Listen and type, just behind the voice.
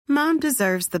Mom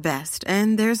deserves the best,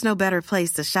 and there's no better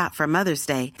place to shop for Mother's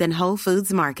Day than Whole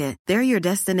Foods Market. They're your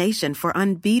destination for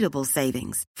unbeatable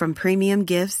savings, from premium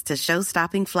gifts to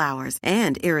show-stopping flowers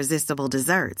and irresistible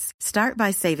desserts. Start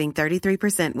by saving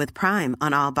 33% with Prime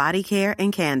on all body care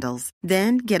and candles.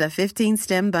 Then get a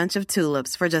 15-stem bunch of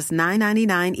tulips for just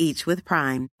 $9.99 each with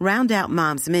Prime. Round out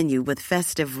Mom's menu with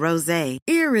festive rosé,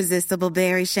 irresistible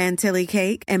berry chantilly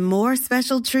cake, and more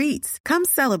special treats. Come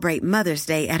celebrate Mother's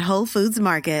Day at Whole Foods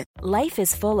Market. Life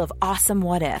is full of awesome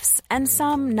what-ifs, and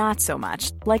some not so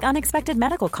much, like unexpected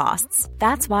medical costs.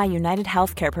 That's why United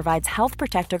Healthcare provides Health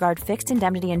Protector Guard fixed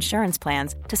indemnity insurance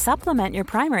plans to supplement your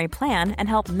primary plan and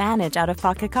help manage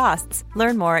out-of-pocket costs.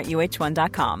 Learn more at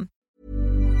uh1.com.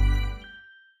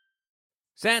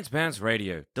 Sans Pants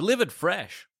Radio, delivered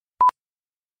fresh.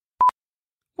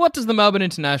 What does the Melbourne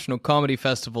International Comedy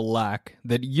Festival lack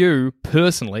that you,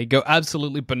 personally, go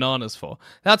absolutely bananas for?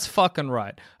 That's fucking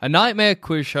right. A nightmare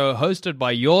quiz show hosted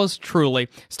by yours truly,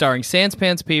 starring Sans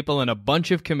Pants people and a bunch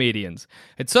of comedians.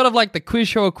 It's sort of like the quiz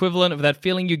show equivalent of that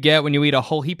feeling you get when you eat a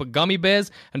whole heap of gummy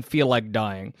bears and feel like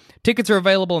dying. Tickets are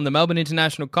available on the Melbourne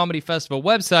International Comedy Festival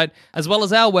website, as well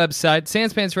as our website,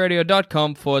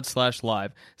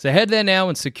 sanspantsradio.com/live. So head there now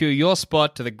and secure your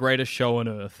spot to the greatest show on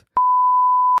earth.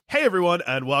 Hey everyone,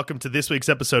 and welcome to this week's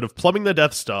episode of Plumbing the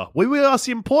Death Star, where we ask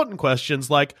the important questions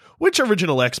like, which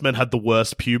original X-Men had the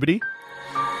worst puberty?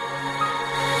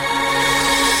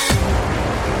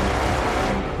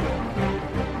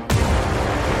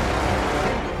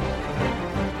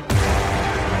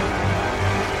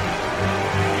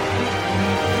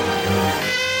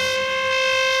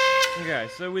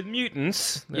 So with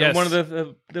mutants, Yes. one of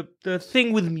the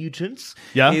thing with mutants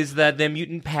Yeah. is that their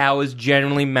mutant powers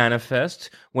generally manifest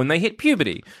when they hit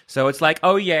puberty. So it's like,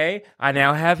 oh yay, I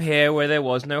now have hair where there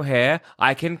was no hair.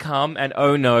 I can come, and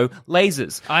oh no,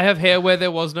 lasers. I have hair where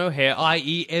there was no hair,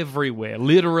 i.e. everywhere.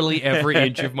 Literally every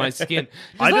inch of my skin.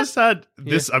 I'm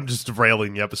just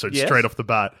derailing the episode Yes? straight off the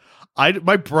bat.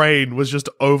 My brain was just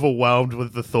overwhelmed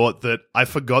with the thought that I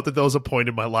forgot that there was a point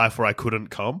in my life where I couldn't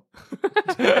come.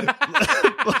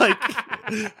 Like,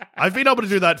 I've been able to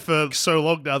do that for so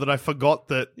long now that I forgot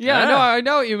that. Yeah, I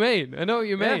know what you mean.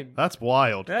 That's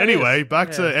wild. That Anyway, is.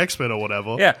 back to X-Men or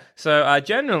whatever. Yeah. So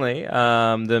generally,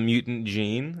 the mutant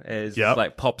gene is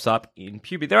like pops up in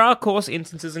puberty. There are, of course,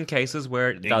 instances and cases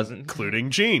where it doesn't, Including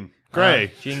Jean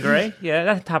Grey. Jean Grey. Yeah,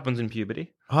 that happens in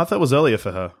puberty. Oh, I thought it was earlier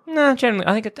for her. No, generally,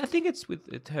 I think it's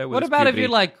with her. What about puberty.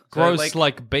 if you gross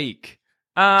So, beak?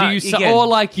 Do you or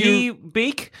like you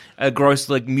Beak, a gross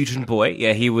mutant boy?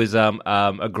 Yeah, he was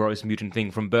a gross mutant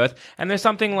thing from birth. And there's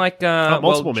something like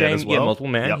Multiple Man as well. Yeah, Multiple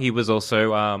Man. Yep. He was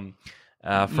also from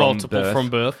multiple birth. from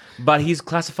birth? But he's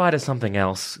classified as something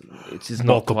else. It's just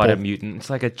not quite a mutant. It's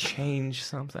like a change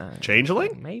something.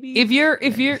 Changeling? Maybe. If you're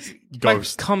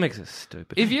Ghost. Comics are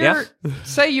stupid. If you're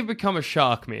say you become a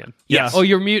shark man, Yes. or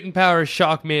your mutant power is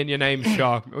Shark Man, your name's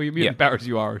Shark, or your mutant power is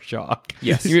you are a shark.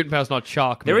 Yes. Your mutant power's not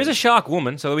Shark Man. There is a shark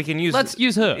woman, so we can use. Let's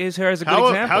use her. Use her as a good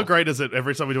example. How great is it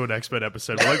every time we do an X-Men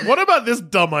episode? We're like, what about this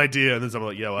dumb idea? And then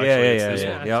someone like, it's this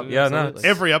one. No, it's-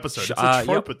 Every episode. It's a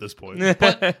trope at this point.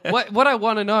 But what I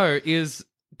want to know is,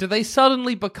 do they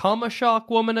suddenly become a shark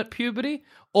woman at puberty,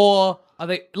 or are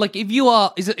they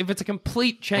if it's a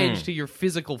complete change to your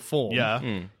physical form?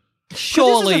 Yeah.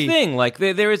 Surely, this is the thing. Like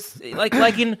there is like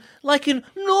in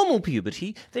normal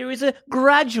puberty, there is a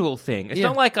gradual thing. It's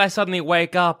not like I suddenly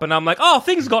wake up and I'm like, oh,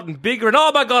 things gotten bigger, and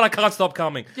oh my god, I can't stop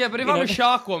coming. Yeah, but if I'm a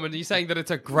shark woman, you're saying that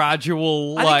it's a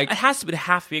gradual, I think it has to be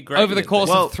a gradual over the course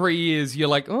of 3 years, you're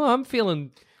like, oh, I'm feeling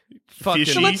fucking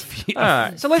Fishy. All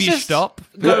right, so let's just up.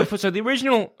 go for the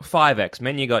original 5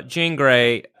 X-Men. You got Jean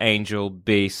Grey, Angel,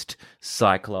 Beast,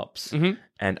 Cyclops,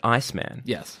 and Iceman.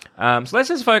 Yes. So let's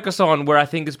just focus on where I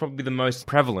think is probably the most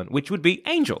prevalent, which would be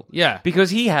Angel. Yeah.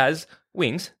 Because he has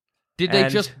wings. Did they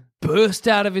just burst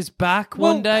out of his back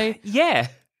one day? Yeah.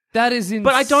 That is insane.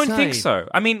 But I don't think so.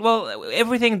 I mean, well,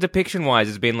 everything depiction-wise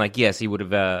has been like, yes, he would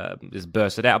have just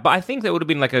bursted out. But I think there would have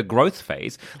been like a growth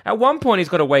phase. At one point, he's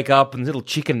got to wake up and little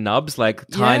chicken nubs, like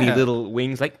tiny little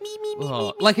wings, like me, me, me,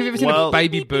 me. Like, have you ever seen a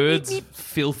baby me, bird's me, me.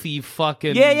 filthy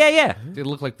fucking... Yeah. They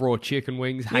look like raw chicken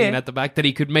wings hanging at the back that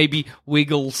he could maybe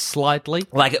wiggle slightly.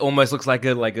 Like it almost looks like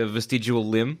a vestigial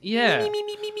limb. Yeah.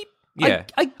 Yeah.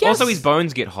 I guess... Also, his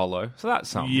bones get hollow, so that's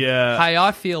something. Yeah. Hey,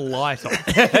 I feel lighter.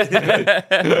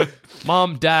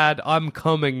 Mom, Dad, I'm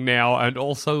coming now, and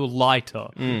also lighter.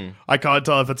 I can't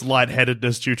tell if it's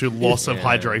lightheadedness due to loss of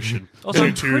hydration. Also,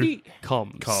 due to pretty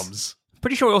comms.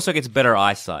 sure he also gets better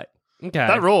eyesight. Okay.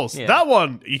 That rules. Yeah. That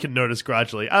one you can notice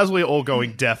gradually, as we're all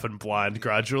going deaf and blind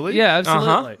gradually. Yeah,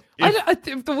 absolutely.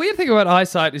 The weird thing about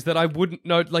eyesight is that I wouldn't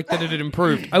know, like, that it had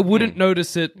improved. I wouldn't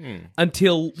notice it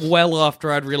until well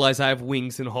after I'd realize I have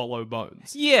wings and hollow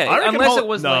bones. Yeah, I reckon unless it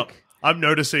was like... I'm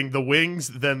noticing the wings,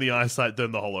 then the eyesight,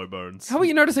 then the hollow bones. How are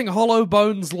you noticing hollow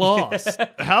bones last?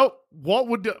 What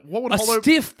would A hollow...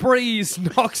 stiff breeze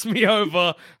knocks me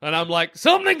over, and I'm like,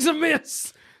 something's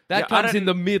amiss. That comes in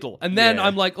the middle. And then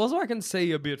I'm like, also, I can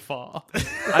see a bit far.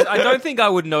 I don't think I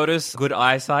would notice good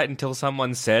eyesight until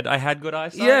someone said I had good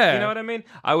eyesight. Yeah. You know what I mean?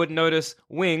 I would notice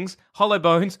wings, hollow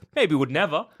bones, maybe would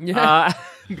never. Yeah.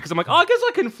 Because I'm like, I guess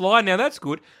I can fly now, that's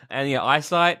good. And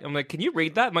eyesight, I'm like, can you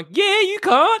read that? I'm like, yeah, you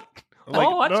can't.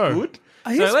 That's good.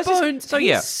 His bones,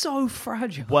 yeah. he's so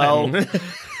fragile. Well,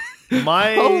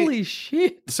 Holy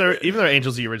shit. So even though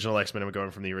Angel's the original X-Men and we're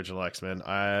going from the original X-Men,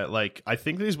 I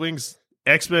think these wings...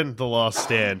 X-Men: The Last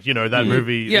Stand, that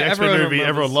movie, the X-Men movie,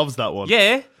 everyone loves that one.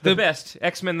 Yeah, the best.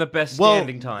 X-Men, the best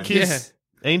standing time.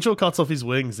 Angel cuts off his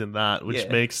wings in that, which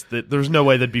makes that there's no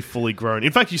way they'd be fully grown.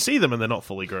 In fact, you see them and they're not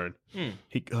fully grown.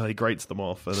 He grates them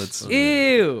off, and it's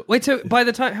ew. Wait, so by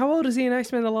the time, how old is he in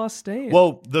X-Men: The Last Stand?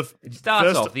 Well, it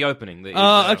starts off the opening.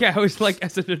 Okay. I was like,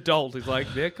 as an adult, he's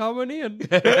like, they're coming in.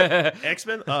 X-Men.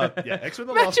 X-Men: The Last Stand.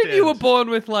 Imagine you were born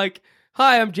with like,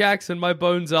 hi, I'm Jackson. My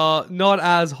bones are not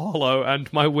as hollow,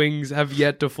 and my wings have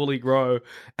yet to fully grow.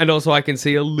 And also, I can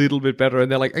see a little bit better.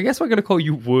 And they're like, I guess we're going to call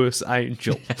you Worse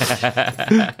Angel.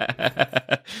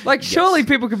 Surely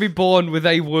people could be born with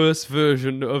a worse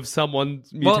version of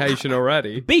someone's mutation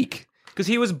already. Beak, because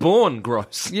he was born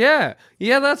gross. Yeah,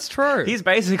 that's true. He's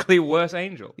basically Worse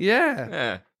Angel.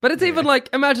 Yeah. But it's even like,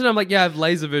 imagine I'm like, I have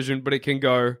laser vision, but it can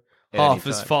go half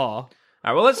as far.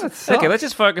 All right, well, let's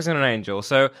just focus on an Angel.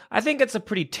 So I think it's a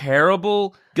pretty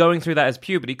terrible going through that as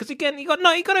puberty, because again, you got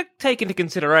to take into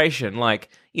consideration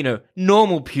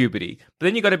normal puberty, but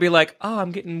then you got to be like, oh,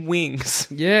 I'm getting wings.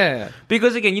 Yeah,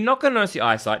 because again, you're not going to notice the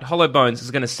eyesight. Hollow bones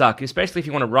is going to suck, especially if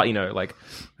you want to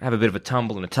have a bit of a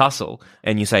tumble and a tussle,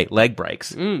 and you say leg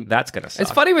breaks. That's going to suck.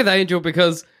 It's funny with Angel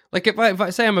because. Like, if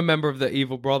I say I'm a member of the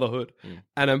Evil Brotherhood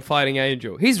and I'm fighting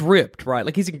Angel, he's ripped, right?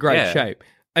 Like, he's in great shape.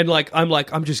 And,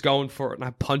 I'm just going for it, and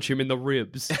I punch him in the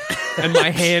ribs. And my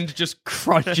hand just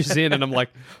crunches in, and I'm like,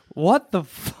 what the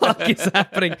fuck is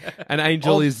happening? And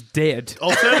Angel is dead.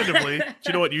 Alternatively, do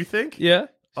you know what you think? Yeah?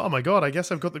 Oh my god, I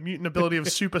guess I've got the mutant ability of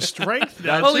super strength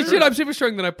now. Holy shit, I'm super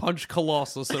strong, then I punch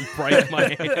Colossus and break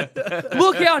my hand.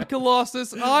 Look out,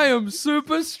 Colossus, I am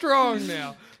super strong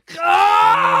now.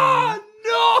 Ah!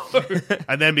 No!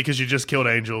 And then because you just killed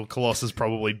Angel, Colossus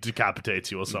probably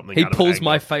decapitates you or something. He pulls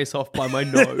my face off by my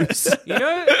nose.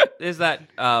 There's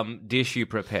that dish you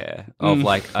prepare of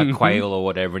like a quail or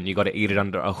whatever, and you got to eat it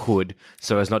under a hood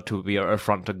so as not to be an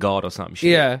affront to God or some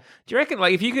shit. Yeah. Do you reckon,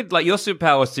 if you could, your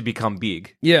superpower is to become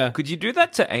big? Yeah. Could you do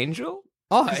that to Angel?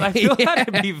 Oh, I feel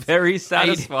that'd be very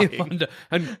satisfying.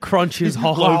 And crunch his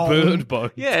hollow bird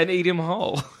bone. Yeah, and eat him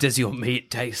whole. Does your meat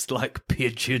taste like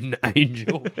pigeon,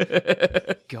 Angel?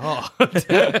 God.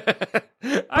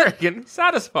 I reckon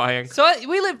satisfying. So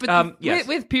we live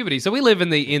with puberty. So we live in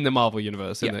the Marvel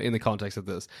universe in the context of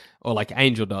this, or like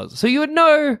Angel does. So you would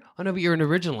know. I know, but you're an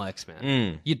original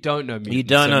X-Men. You don't know mutants. You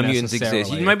don't know mutants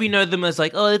exist. You maybe know them as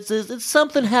it's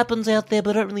something happens out there,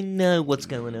 but I don't really know what's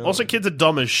going on. Also, kids are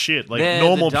dumb as shit.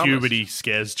 Normal puberty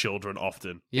scares children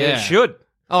often. Yeah, it should.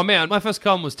 Oh man, my first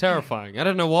cum was terrifying. I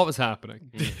didn't know what was happening.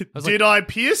 Did I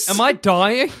piss? Am I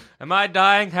dying? Am I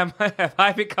dying? Have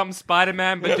I become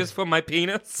Spider-Man, but just for my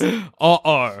penis?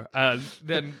 Uh-oh. And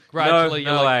then gradually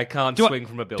No, I can't swing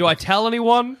from a building. Do I tell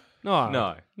anyone?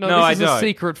 No, this I is don't. a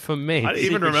secret for me. I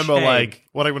even remember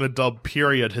what I'm going to dub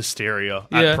period hysteria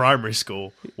at primary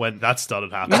school when that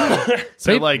started happening.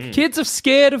 So kids are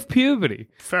scared of puberty.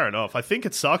 Fair enough. I think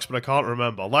it sucks, but I can't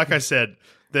remember. Like I said,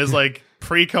 there's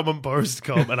pre-cum and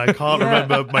post-cum, and I can't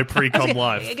remember my pre-cum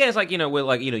life. Again, it's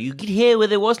you get hair where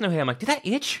there was no hair. I'm like, did that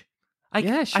itch?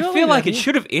 I feel like it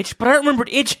should have itched, but I don't remember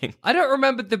it itching. I don't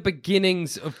remember the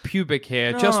beginnings of pubic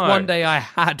hair. No. Just one day I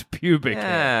had pubic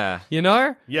hair. You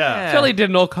know? Yeah. Surely it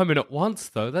didn't all come in at once,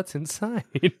 though. That's insane.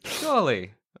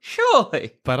 Surely.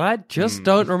 But I just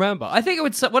don't remember. I think it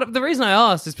would. The reason I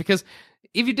asked is because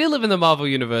if you do live in the Marvel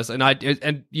universe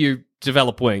and you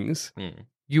develop wings,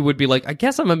 you would be like, I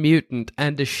guess I'm a mutant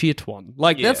and a shit one.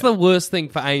 That's the worst thing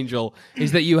for Angel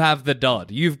is that you have the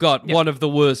dud. You've got one of the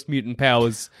worst mutant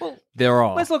powers There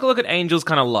are. Let's look at Angel's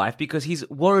kind of life, because he's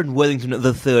Warren Worthington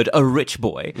III, a rich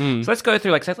boy. So let's go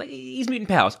through, say he's mutant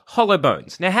powers, hollow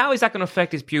bones. Now, how is that going to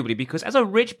affect his puberty? Because as a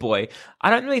rich boy, I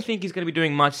don't really think he's going to be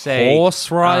doing much, say...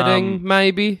 Horse riding,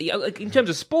 maybe? In terms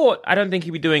of sport, I don't think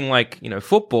he'd be doing,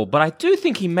 football, but I do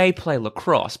think he may play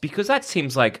lacrosse, because that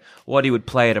seems like what he would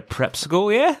play at a prep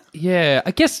school, yeah? Yeah,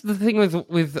 I guess the thing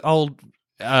with old...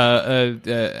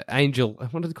 Angel, I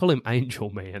wanted to call him Angel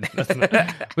Man.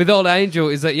 With old Angel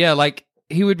is that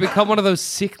he would become one of those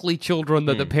sickly children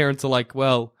that the parents are like,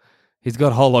 well, he's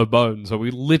got hollow bones, so we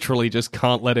literally just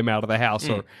can't let him out of the house,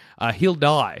 or he'll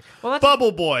die. Well,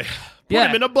 Bubble boy. Put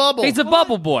him in a bubble. He's a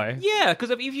bubble boy. Yeah,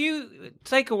 because if you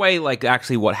take away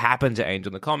actually what happened to Angel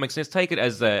in the comics, just take it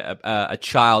as a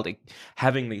child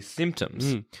having these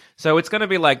symptoms. So it's going to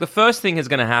be the first thing is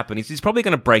going to happen is he's probably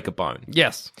going to break a bone.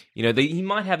 Yes. He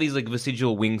might have these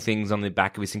vestigial wing things on the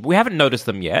back of his thing, but we haven't noticed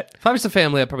them yet. If I was a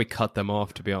family, I'd probably cut them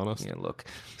off, to be honest. Yeah, look,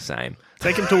 same.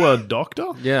 Take him to a doctor?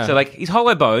 Yeah. So he's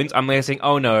hollow bones. I'm guessing,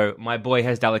 oh no, my boy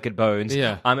has delicate bones.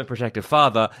 Yeah. I'm a protective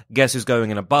father. Guess who's going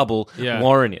in a bubble? Yeah.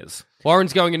 Warren is.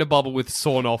 Warren's going in a bubble with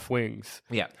sawn-off wings.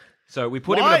 Yeah. So we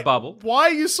put him in a bubble. Why are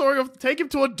you sawing off? Take him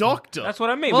to a doctor. That's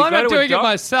what I mean. Well, We I'm go not to a doing it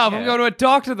myself. I'm Yeah. going to a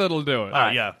doctor that'll do it.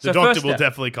 Yeah, the So doctor first will step.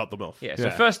 definitely cut them off. Yeah, so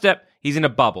first step, he's in a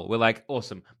bubble. We're like,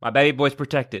 awesome. My baby boy's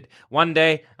protected. One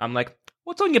day, I'm like,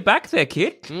 what's on your back there,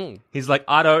 kid? He's like,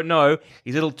 I don't know.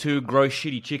 His little two gross,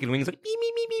 shitty chicken wings like,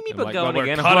 me, but like, going well,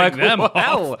 we're again. cutting them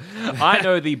well, I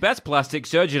know the best plastic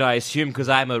surgeon, I assume, because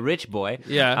I'm a rich boy.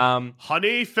 Yeah.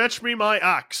 Honey, fetch me my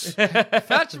axe.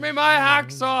 Fetch me my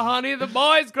hacksaw, honey. The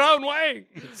boy's grown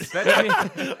wings.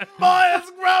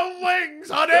 Maya's grown wings,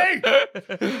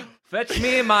 honey. Fetch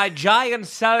me my giant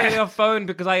cellular phone,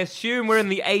 because I assume we're in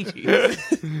the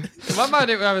 80s. My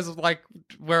mind, I was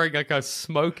wearing a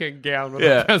smoking gown with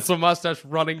Yeah. a pencil mustache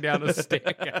running down a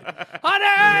staircase.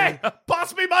 Honey!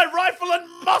 Pass me my rifle and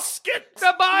musket.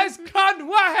 The boy's grown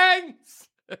wings!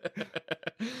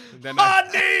 Then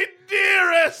Honey,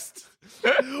 dearest.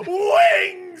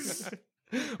 Wings.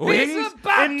 Wings a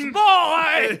bat in,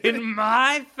 boy! in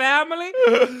my family?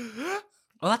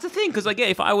 Well, that's the thing, because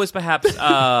if I was perhaps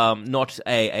not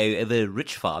the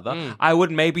rich father, I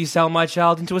would maybe sell my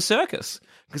child into a circus,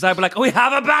 because I'd be like, we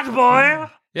have a bat boy.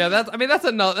 Yeah, that's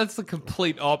the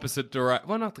complete opposite direction.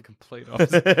 Well, not the complete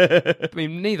opposite. I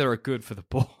mean, neither are good for the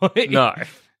boy. No,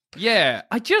 Yeah,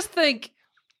 I just think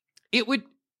it would.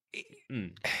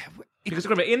 because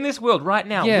remember, in this world right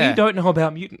now, Yeah. we don't know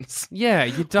about mutants. Yeah,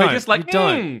 you don't. We're just like, you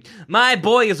don't. My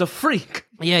boy is a freak.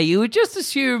 Yeah, you would just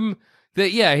assume that,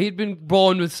 he'd been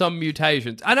born with some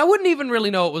mutations. And I wouldn't even really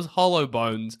know it was hollow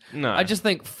bones. No. I just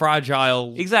think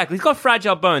fragile. Exactly, he's got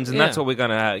fragile bones, and Yeah. that's what we're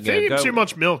gonna Feeding go. him too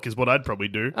much milk is what I'd probably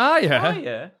do. Oh, yeah. Oh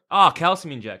yeah.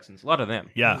 Calcium injections, a lot of them.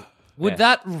 Yeah. Would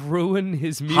that ruin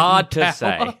his mutant Hard to power?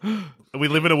 say. We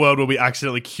live in a world where we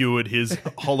accidentally cured his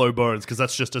hollow bones because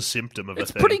that's just a symptom of It's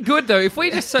a thing. pretty good, though. If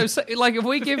we just if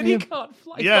we give He him... can't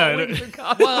fly. Yeah, He's got wings and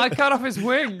can't- Well, I cut off his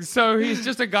wings, so he's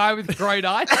just a guy with great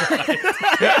eyesight.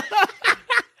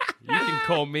 You can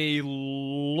call me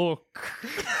Look.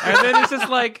 And then it's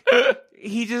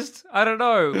just I don't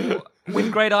know,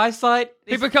 with great eyesight.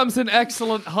 He becomes an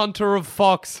excellent hunter of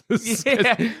foxes. 'cause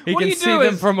Yeah. He What can you see do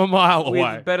them is- from a mile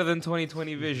away. With better than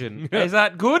 20/20 vision. Is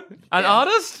that good? An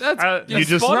artist? That's You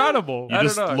just- incredible. You I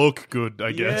just don't know. look good,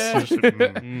 I guess. Yeah. You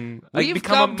should- We've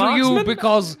become a come to you marksman?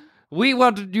 because we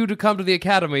wanted you to come to the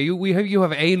academy. You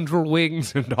have angel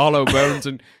wings and hollow bones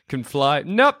and can fly.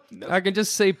 Nope, I can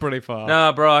just see pretty far.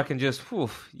 Nah, bro, I can just,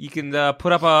 you can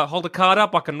hold a card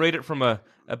up, I can read it from a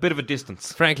bit of a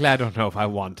distance. Frankly, I don't know if I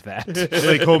want that.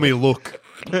 They call me Look.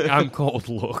 I'm called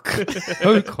Look.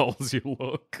 Who calls you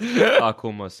Look? I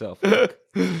call myself.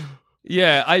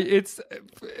 Yeah,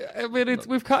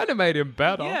 we've kind of made him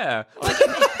better. Yeah.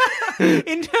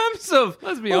 In terms of...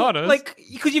 Let's be honest.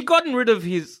 Because you've gotten rid of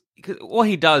his... Cause what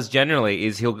he does generally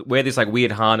is he'll wear this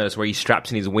weird harness where he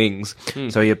straps in his wings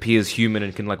so he appears human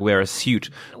and can wear a suit,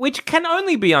 which can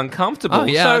only be uncomfortable. Oh,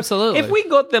 yeah, so absolutely. If we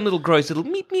got them little gross little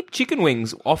meep meep chicken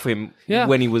wings off him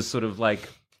when he was sort of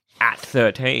at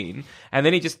 13, and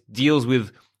then he just deals with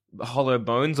hollow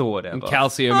bones or whatever. And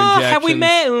calcium injections.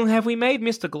 Have we made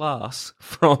Mr. Glass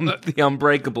from the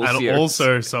Unbreakable And series?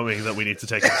 also something that we need to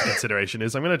take into consideration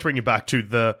is I'm going to bring you back to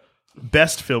the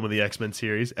best film in the X-Men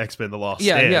series, X-Men The Last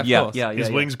Stand. Of course. His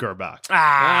wings grow back.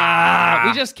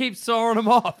 We just keep sawing them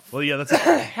off. Well, yeah, that's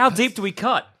How deep do we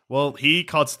cut? Well, he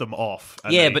cuts them off.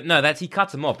 And Yeah, but no, he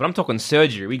cuts them off. But I'm talking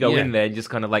surgery. We go in there and just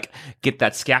kind of like get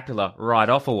that scapula right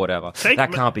off or whatever.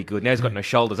 That can't be good. Now he's got no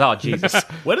shoulders. Oh, Jesus.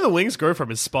 Where do the wings grow from?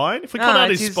 His spine? If we cut out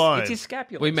his spine. It's his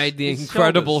scapula. We made the His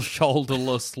incredible shoulders.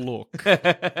 shoulderless look.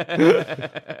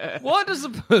 What does a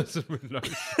person with no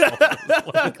shoulders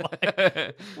look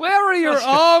like? Where are your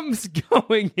arms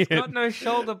going in? He's got no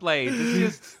shoulder blades.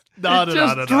 It's just... No.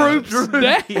 Droops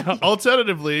down.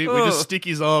 Alternatively, we just stick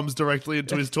his arms directly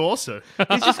into his torso.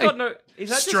 He's just got no...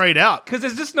 Straight out. Because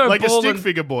there's just no like ball a stick and,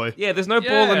 figure boy. Yeah, there's no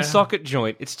ball and socket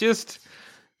joint. It's just...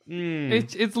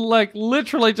 It's like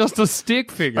literally just a stick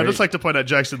figure. I'd just like to point out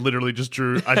Jackson literally just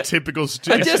drew a typical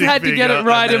stick I just figure. had to get it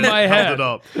right in my head. Held it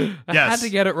up. I Yes. had to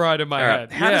get it right in my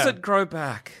head. How does it grow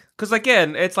back? Because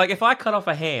again, it's like if I cut off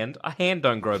a hand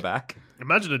don't grow back.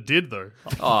 Imagine it did, though.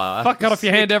 Oh, Fuck cut off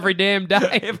your hand every damn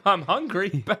day. if I'm hungry,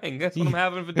 bang, that's what I'm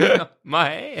having for dinner. My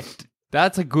hand.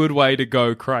 That's a good way to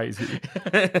go crazy.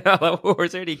 Or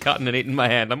is already cutting and eating my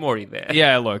hand? I'm already there.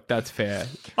 Yeah, look, that's fair.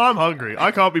 I'm hungry.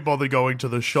 I can't be bothered going to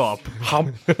the shop.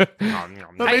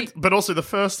 But also, the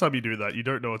first time you do that, you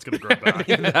don't know it's going to grow back.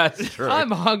 That's true.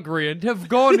 I'm hungry and have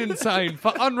gone insane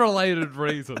for unrelated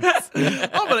reasons.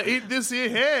 I'm going to eat this here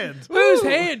hand. Whose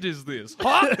hand is this?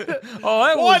 Huh?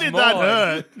 Why did that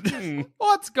hurt?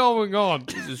 What's going on?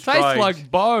 Tastes strange. like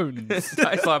bones.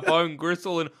 Tastes like bone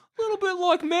gristle and a little bit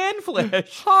like man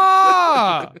flesh.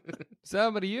 Ha!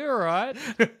 Somebody, you alright?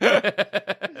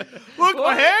 Look,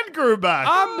 my hand grew back.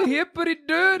 I'm hippity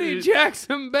dirty,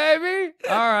 Jackson, baby.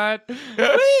 Alright.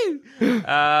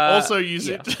 Also,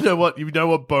 you know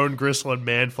what bone gristle and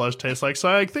man flesh tastes like. So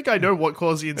I think I know what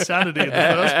caused the insanity in the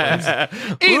first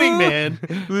place. Eating man.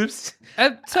 Oops.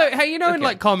 And so, hey, in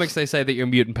like comics, they say that your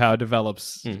mutant power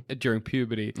develops during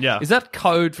puberty. Yeah. Is that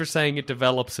code for saying it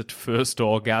develops at first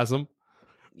orgasm?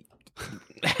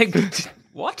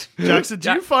 What? Jackson,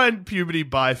 do you find puberty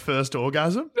by first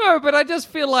orgasm? No, but I just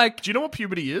feel like... Do you know what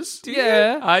puberty is?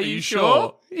 Yeah. Are you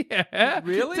sure? Yeah.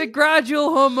 Really? It's a gradual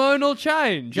hormonal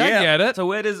change. I get it. So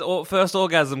where does first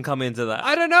orgasm come into that?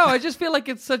 I don't know. I just feel like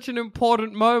it's such an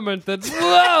important moment that,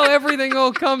 whoa, everything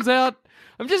all comes out.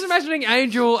 I'm just imagining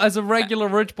Angel as a regular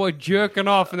rich boy jerking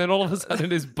off, and then all of a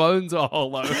sudden his bones are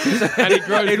hollow, and he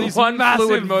grows in these one massive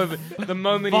fluid moment. The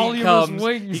moment he voluminous comes,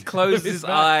 wings he closes of his his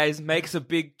back. eyes, makes a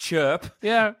big chirp.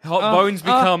 Yeah. Bones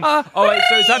become. Oh wait,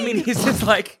 so does that mean he's just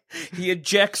like he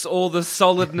ejects all the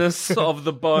solidness of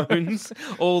the bones,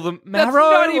 all the marrow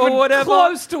That's not even or whatever,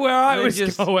 close to where I And was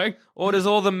just- going. Or does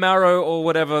all the marrow or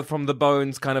whatever from the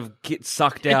bones kind of get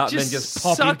sucked out and then just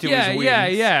pop into his wings?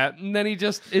 Yeah. And then he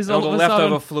just is All all the of a sudden...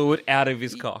 leftover fluid out of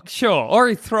his cock. Sure, or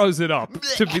he throws it up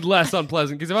to be less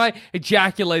unpleasant. Because if I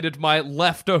ejaculated my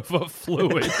leftover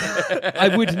fluid,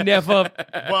 I would never.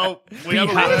 Well, we Be have,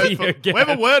 happy we have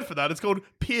a word for that. It's called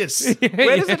piss.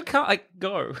 Where does it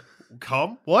go?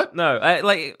 Come? What?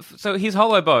 No, so his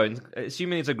hollow bones,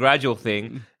 assuming it's a gradual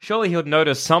thing, surely he'll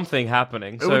notice something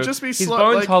happening. So would just be his slow-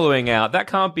 bones like- hollowing out. That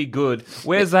can't be good.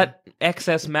 Where's that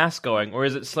excess mass going? Or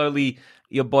is it slowly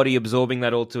your body absorbing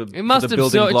that all to It must the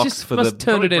building absorb. It blocks just for must the...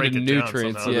 turn it Probably into break it down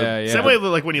nutrients. somehow. Yeah. Same way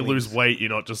like when you lose weight, you're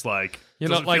not just like... You're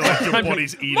doesn't not feel like, like your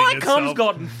body's eating My itself. cum's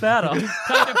gotten fatter.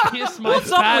 Time to piss my What's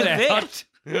up fat with out.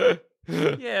 that?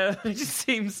 Yeah, it just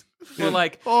seems more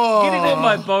like Oh. getting all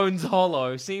my bones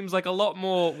hollow seems like a lot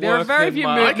more work There are very than few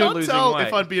my I can't losing tell weight.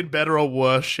 if I'd be in better or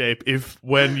worse shape if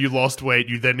when you lost weight,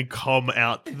 you then come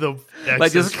out the excess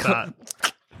Like just fat.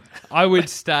 I would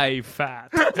stay fat.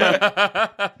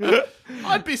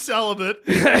 I'd be celibate.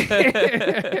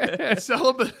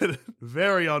 Celibate,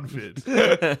 very unfit.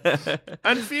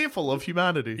 And fearful of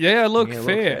humanity. Yeah, look, Yeah, look,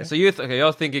 fair. So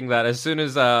you're thinking that as soon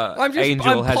as I'm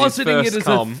Angel has his positing first it as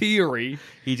cum, a theory.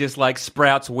 he just like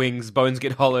sprouts wings, bones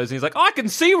get hollows, and he's like, I can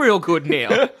see real good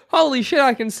now. Holy shit,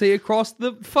 I can see across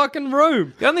the fucking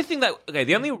room. The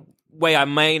only way I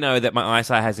may know that my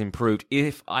eyesight has improved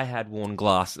if I had worn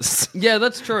glasses. Yeah,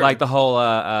 that's true. Like the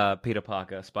whole Peter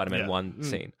Parker Spider-Man Yeah. 1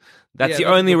 scene. That's Yeah, the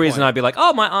that's a only good reason point. I'd be like,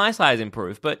 oh, my eyesight has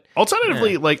improved. But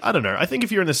Alternatively, like, I don't know. I think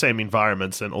if you're in the same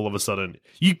environments and all of a sudden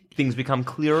things become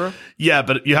clearer. Yeah,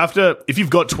 but you have to... If you've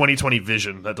got 20/20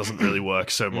 vision, that doesn't really work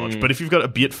so much. But if you've got a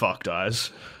bit fucked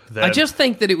eyes, then... I just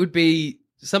think that it would be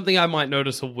something I might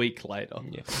notice a week later.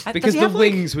 Does Because he the have,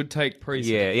 like- wings would take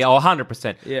precedence. Yeah,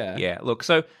 100%. Yeah. Yeah, look,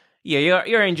 so, yeah,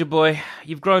 you're Angel Boy.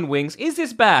 You've grown wings. Is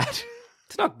this bad?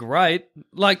 It's not great.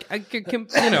 Like, you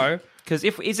know... Because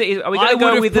are we I going to go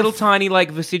would've with little tiny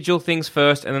like vestigial things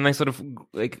first, and then they sort of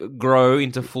like grow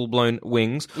into full blown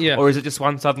wings? Yeah. Or is it just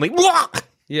one suddenly?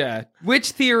 Yeah.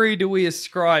 Which theory do we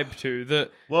ascribe to? The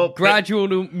Well, gradual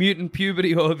mutant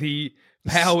puberty or the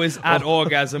powers at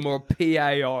orgasm or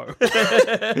PAO.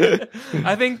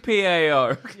 I think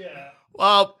PAO.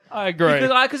 Well, I agree.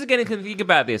 Because again, you can think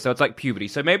about this. So it's like puberty.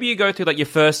 So maybe you go through like your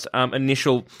first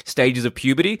initial stages of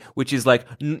puberty, which is like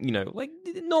like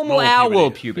normal our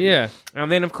world puberty. Yeah.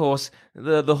 And then of course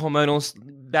the hormonal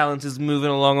balance is moving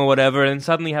along or whatever, and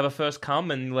suddenly you have a first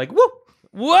cum and like whoop.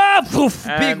 Whoa, poof,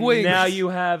 And big wings. now you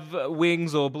have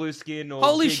wings or blue skin or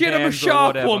Holy big shit, I'm a hands or shark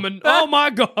whatever. woman. Oh my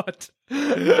god.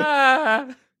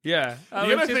 Ah. Yeah. I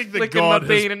You're was gonna just think that flicking God my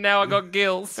has- bean and now I got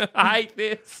gills. I hate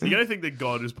this. you're going to think that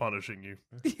God is punishing you.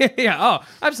 Yeah. Oh,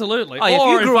 absolutely. Oh, yeah,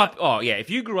 Or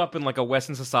if you grew up in like a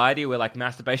Western society where like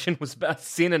masturbation was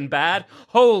sin and bad,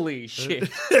 holy shit.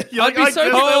 You're I'd be I so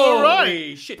guess they were Holy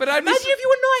right. shit. But I'd be imagine so- if you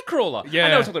were Nightcrawler. Yeah. I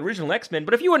know it's not the original X-Men,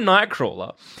 but if you were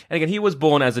Nightcrawler, and again, he was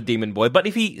born as a demon boy, but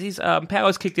if his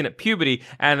powers kicked in at puberty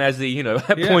and as the,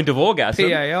 point of orgasm.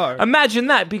 PAO. Imagine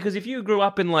that, because if you grew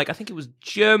up in like, I think it was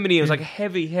Germany, it was like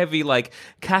heavy like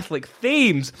Catholic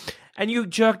themes, and you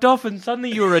jerked off and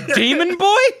suddenly you were a demon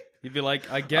boy? You'd be like,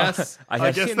 I guess. I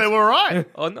have guess sinned. they were right.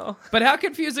 Oh no. But how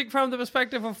confusing from the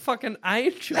perspective of fucking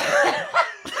Angel.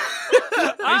 He's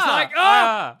like,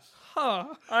 I'm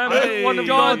Hey, one of you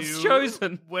God's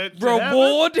chosen. went to heaven?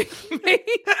 rewarding me?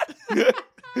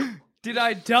 Did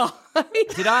I die?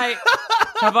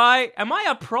 Am I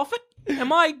a prophet?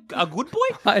 Am I a good boy?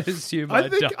 I'd assume I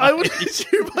think died. I would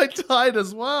assume I died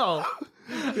as well.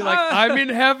 be like, I'm in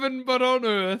heaven but on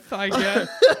earth, I guess.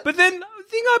 But then, I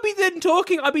think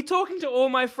I'd be talking to all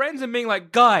my friends and being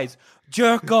like, guys,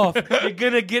 jerk off. You're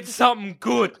gonna get something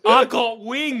good. I got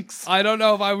wings. I don't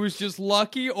know if I was just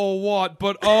lucky or what,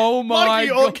 but oh my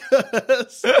Lucky or god.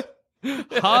 curse.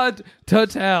 Hard to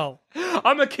tell. I'm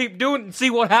gonna keep doing it and see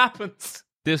what happens.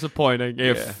 Disappointing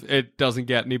if it doesn't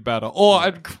get any better.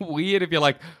 Or weird if you're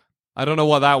like, I don't know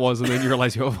what that was, and then you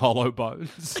realize you have hollow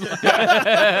bones.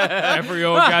 Every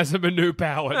orgasm a new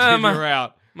power, till you're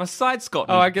out. My side's got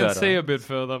Oh, I can better. see a bit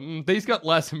further. These got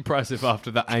less impressive after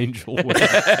the angel win.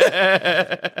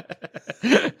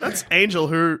 That's Angel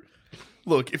who,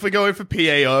 look, if we're going for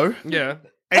PAO, Yeah.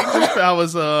 Angel's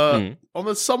powers are on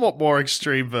the somewhat more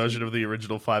extreme version of the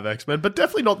original 5 X-Men, but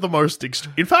definitely not the most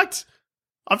extreme. In fact,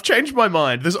 I've changed my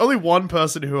mind. There's only one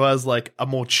person who has like a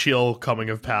more chill coming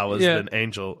of powers Yeah. than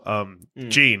Angel,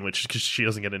 Jean, which is because she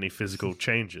doesn't get any physical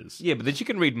changes. Yeah, but then she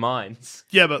can read minds.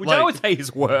 Yeah, but Which like, I would say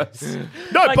is worse.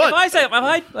 no, Like, but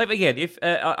if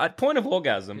at point of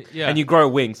orgasm Yeah. and you grow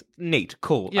wings, neat,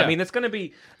 cool. Yeah. I mean, it's going to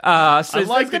be. I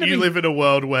like that you live in a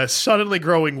world where suddenly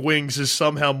growing wings is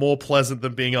somehow more pleasant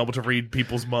than being able to read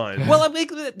people's minds. Well, I mean,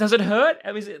 does it hurt? I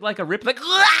mean, is it like a rip? Like,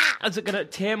 is it going to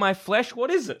tear my flesh?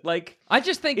 What is it like? I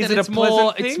just think Is that it a it's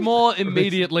pleasant it's thing? more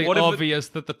immediately What if it- obvious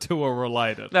that the two are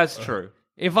related. That's true.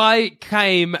 If I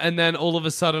came and then all of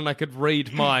a sudden I could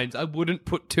read minds, I wouldn't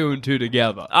put 2 and 2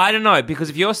 together. I don't know,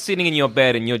 because if you're sitting in your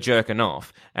bed and you're jerking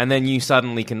off, and then you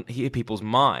suddenly can hear people's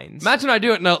minds. Imagine I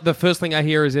do it, and the first thing I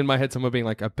hear is in my head someone being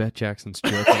like, I bet Jackson's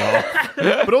jerking off.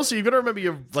 But also, you've got to remember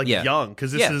you're like Yeah. young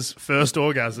because this Yeah. is first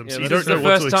orgasm, so you This don't is know the what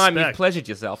to first time expect. you've pleasured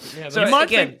yourself. So You might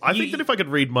again, think, I think that if I could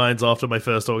read minds after my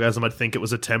first orgasm, I'd think it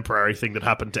was a temporary thing that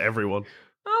happened to everyone.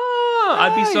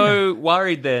 I'd be so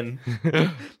worried then.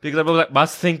 Because I'd be like,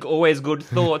 must think always good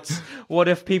thoughts. What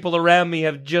if people around me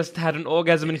have just had an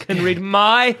orgasm and can read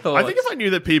my thoughts? I think if I knew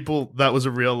that that was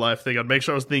a real life thing, I'd make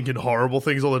sure I was thinking horrible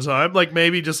things all the time. Like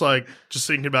maybe just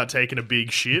thinking about taking a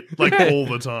big shit, like all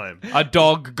the time. A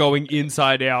dog going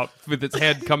inside out with its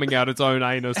head coming out its own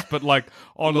anus, but like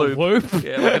on a loop.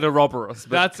 Yeah, like an Ouroboros.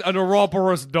 But, That's an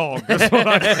Ouroboros dog. That's what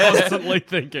I'm constantly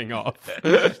thinking of.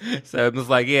 so it was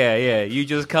like, yeah, you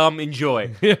just come, enjoy.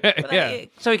 Yeah.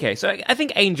 So I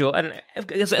think Angel, I don't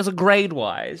know, as a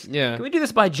grade-wise, Yeah. can we do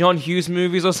this by John Hughes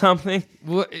movies or something?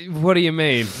 What do you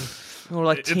mean? Or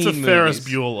like It's teen a Ferris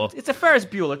movies? Bueller. It's a Ferris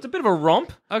Bueller. It's a bit of a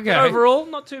romp. Okay. But overall,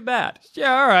 not too bad.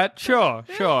 Yeah, all right, sure.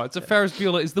 It's a Ferris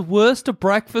Bueller. Is the worst a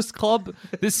Breakfast Club?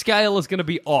 This scale is going to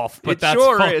be off, but It that's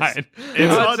sure fine. is. It's I'd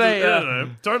hard say, to, I don't know.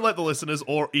 Don't let the listeners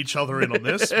or each other in on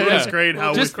this. We'll just grade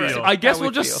how Just- we feel. I guess How we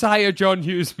we'll just feel. say a John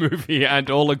Hughes movie and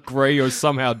all agree or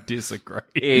somehow disagree.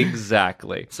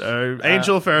 Exactly. So,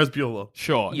 Angel Ferris Bueller.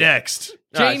 Sure. Next.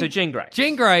 All right, so Jean Grey.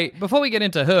 Jean Grey, before we get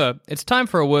into her, it's time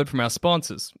for a word from our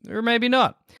sponsors. Or maybe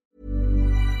not.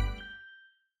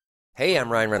 Hey, I'm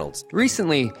Ryan Reynolds.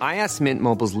 Recently, I asked Mint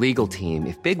Mobile's legal team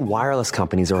if big wireless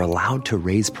companies are allowed to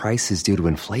raise prices due to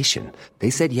inflation. They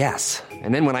said yes.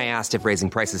 And then when I asked if raising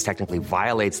prices technically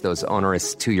violates those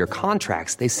onerous 2-year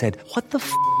contracts, they said, "What the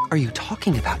f*** are you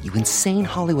talking about, you insane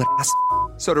Hollywood ass?"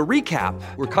 So to recap,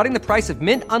 we're cutting the price of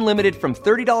Mint Unlimited from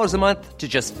 $30 a month to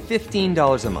just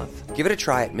 $15 a month. Give it a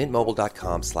try at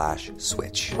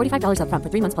mintmobile.com/switch. $45 up front for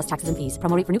 3 months plus taxes and fees.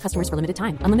 Promo rate for new customers for limited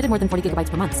time. Unlimited more than 40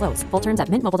 gigabytes per month. Slows full terms at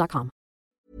mintmobile.com.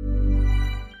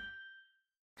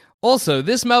 Also,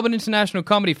 this Melbourne International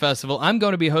Comedy Festival, I'm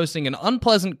going to be hosting an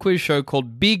unpleasant quiz show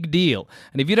called Big Deal.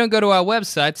 And if you don't go to our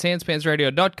website,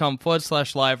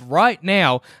 sanspantsradio.com/live right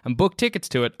now and book tickets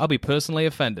to it, I'll be personally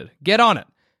offended. Get on it.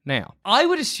 Now, I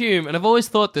would assume, and I've always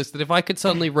thought this, that if I could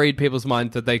suddenly read people's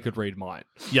minds, that they could read mine.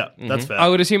 Yeah, that's fair. I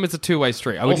would assume it's a two-way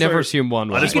street. I would Also, never assume one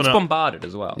way. I just It's wanna- bombarded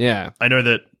as well. Yeah. I know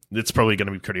that it's probably going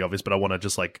to be pretty obvious, but I want to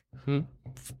just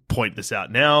point this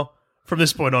out now. From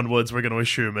this point onwards, we're going to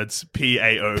assume it's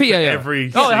PAO for PAO.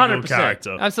 every Oh, single 100%.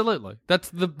 character. Absolutely. That's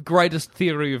the greatest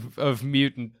theory of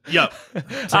mutant. Yep.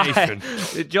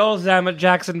 Joel Zammett,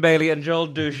 Jackson Bailey, and Joel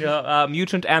Dusha,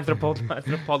 mutant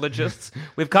anthropologists,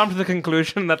 we've come to the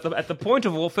conclusion that at the point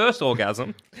of first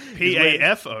orgasm,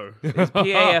 PAFO.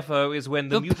 PAFO is when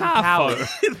the mutant power.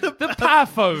 The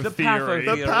PAFO The theory.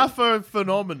 The PAFO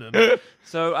phenomenon.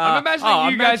 So I'm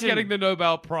imagining you guys imagine- getting the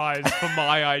Nobel Prize for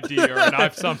my idea, and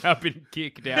I've somehow been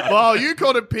kicked out. Well, you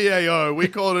called it PAO, we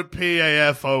called it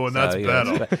PAFO, and that's So, yeah,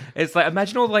 better. It's like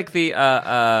imagine all like the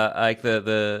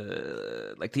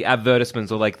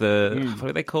advertisements or like the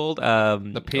what are they called?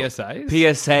 The PSAs?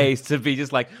 PSAs to be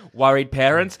just like worried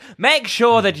parents. Make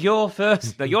sure that your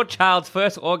child's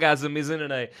first orgasm is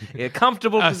in a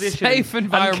comfortable A position, safe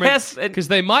environment, because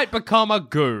they might become a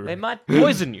goo. they might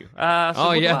poison you.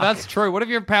 Oh, good yeah, luck. that's true. What if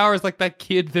your power is like that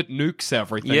kid that nukes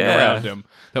everything Yeah. around him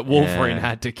that Wolverine Yeah.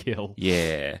 had to kill?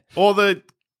 Yeah. Or the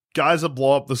guys that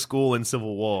blow up the school in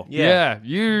Civil War. Yeah.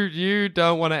 You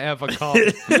don't want to ever come.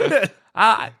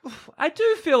 I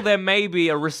do feel there may be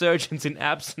a resurgence in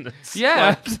abstinence.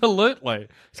 Yeah, absolutely.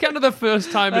 It's kind of the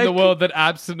first time in the world that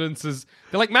abstinence is...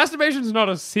 They're like, masturbation's not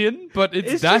a sin, but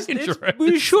it's dangerous.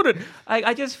 We shouldn't.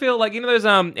 I just feel like, you know those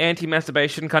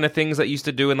anti-masturbation kind of things that used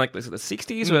to do in like the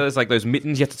 60s where there's like those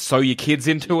mittens you have to sew your kids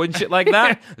into and shit like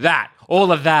that?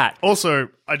 All of that. Also,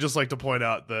 I'd just like to point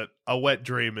out that a wet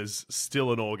dream is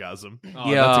still an orgasm.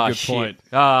 Oh, that's a good shit. point.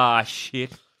 Ah,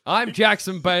 shit. I'm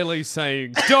Jackson Bailey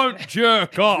saying, don't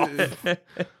jerk off.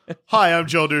 Hi, I'm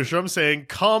Joel Dusha. I'm saying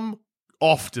come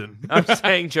often. I'm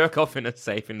saying jerk off in a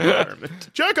safe environment.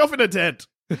 Jerk off in a tent.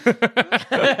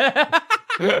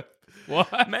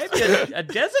 What? Maybe a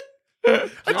desert? A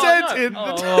tent in the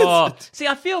Oh. desert. See,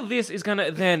 I feel this is gonna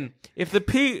then if the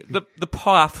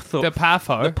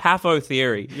PAFO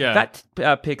theory Yeah.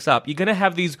 that picks up, you're gonna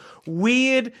have these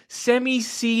weird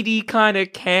semi-seedy kind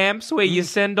of camps where you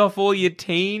send off all your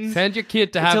teens Send your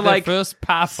kid to have their like, first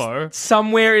PAFO.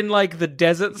 somewhere in like the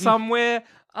desert somewhere.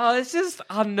 Oh, it's just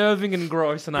unnerving and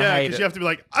gross, and I Yeah, hate because it. you have to be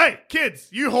like, hey, kids,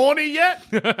 you horny yet?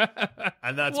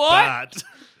 And that's What? bad.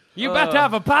 You about to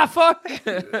have a PAFO?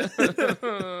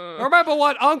 Remember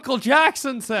what Uncle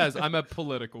Jackson says. I'm a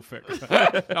political figure,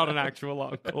 not an actual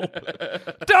uncle.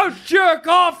 Don't jerk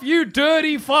off, you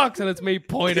dirty fucks. And it's me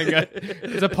pointing at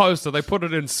it's a poster. They put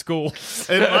it in school.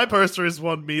 And my poster is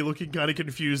me looking kind of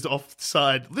confused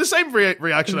offside. The same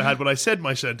reaction I had when I said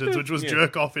my sentence, which was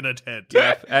jerk off in a tent.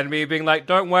 And me being like,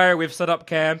 don't worry, we've set up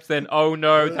camps. Then, oh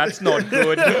no, that's not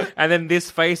good. And then this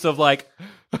face of like,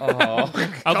 oh.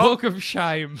 A look of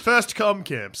shame. First cum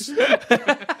camps.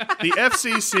 The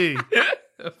FCC.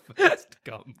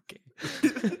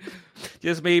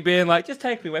 Just me being like, just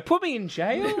take me away. Put me in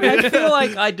jail. I feel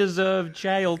like I deserve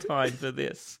jail time for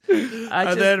this.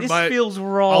 This feels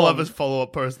wrong. I'll have a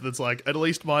follow-up post that's like, at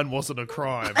least mine wasn't a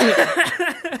crime.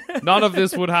 None of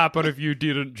this would happen if you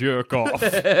didn't jerk off. All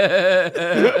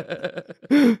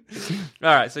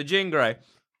right, so Jean Grey.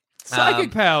 Psychic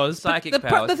powers. Psychic But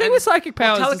powers. The thing And- with psychic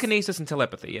powers is... Telekinesis and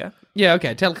telepathy, yeah? Yeah,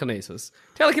 okay, telekinesis.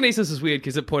 Telekinesis is weird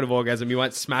because at point of orgasm you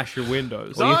won't smash your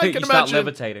windows. Well, I you can start imagine-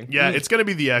 levitating. Yeah, it's going to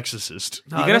be The Exorcist.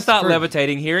 You're going to that's start true.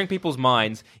 levitating, hearing people's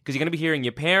minds, because you're going to be hearing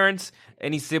your parents,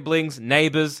 any siblings,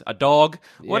 neighbors, a dog,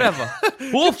 whatever.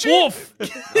 Woof, woof!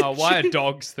 Why are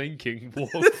dogs thinking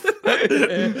woof?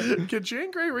 Can Jean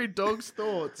Grey read dogs'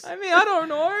 thoughts? I mean, I don't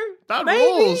know. That Maybe.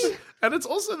 rules. And it's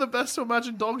also the best to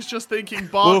imagine dogs just thinking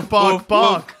bark, bark,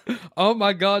 bark. Oh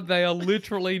my god, they are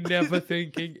literally never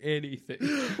thinking anything.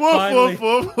 Woof, Finally,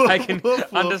 woof, woof, woof, I can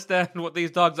woof, woof. understand what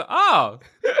these dogs are.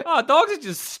 Oh, dogs are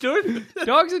just stupid.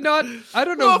 Dogs are not, I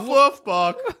don't know, Woof, woof,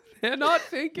 bark. they're not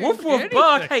thinking Woof, woof, anything.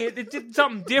 bark. Hey, it did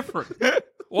something different.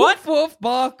 What? Woof, woof,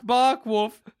 bark, bark,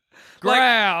 woof.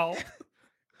 Growl.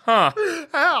 Huh.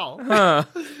 How?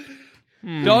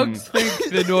 Dogs think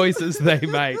the noises they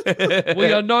make.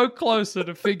 We are no closer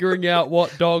to figuring out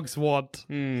what dogs want.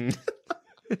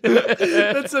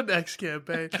 That's the next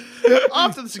campaign.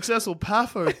 After the successful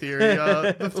PAFO theory,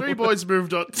 the three boys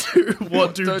moved on to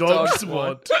What Do Dogs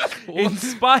Want?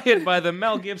 Inspired by the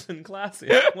Mel Gibson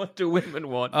classic, What Do Women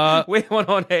Want? We went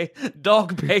on a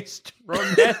dog-based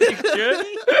romantic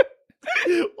journey.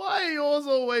 Why are yours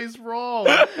always wrong?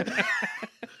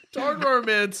 Don't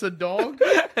romance a dog.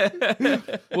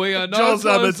 We are not Joel close.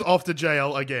 Zammett's off to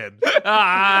jail again.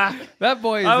 That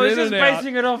boy is I was in just and out.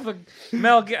 basing it off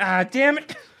of damn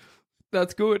it.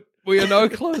 That's good. We are no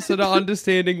closer to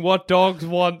understanding what dogs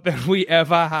want than we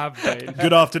ever have been.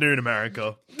 Good afternoon,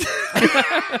 America.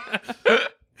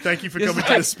 Thank you for coming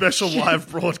to this special live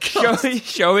broadcast.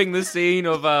 Showing the scene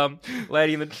of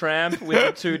Lady and the Tramp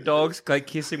with the two dogs like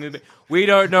kissing with me. We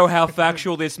don't know how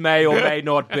factual this may or may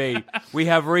not be. We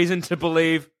have reason to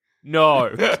believe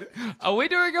no. Are we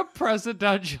doing a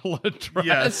presidential address?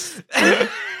 Yes.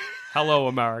 Hello,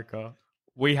 America.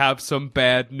 We have some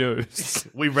bad news.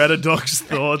 We read a dog's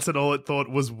thoughts and all it thought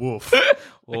was woof.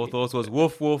 All thoughts was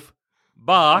woof woof,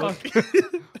 bark,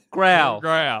 growl.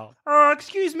 Growl.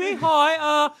 Excuse me,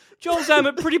 hi, Joel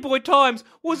Zammett, Pretty Boy Times.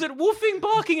 Was it woofing,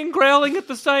 barking, and growling at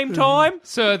the same time?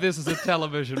 Sir, this is a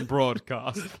television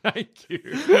broadcast. Thank you.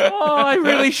 Oh, I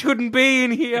really shouldn't be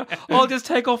in here. I'll just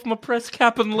take off my press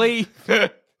cap and leave.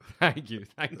 Thank you.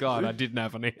 Thank God I didn't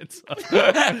have an answer.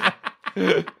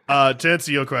 To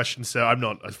answer your question, sir, I'm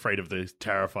not afraid of the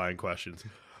terrifying questions.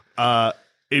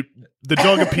 The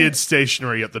dog appeared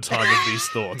stationary at the time of these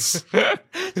thoughts.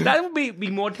 That would be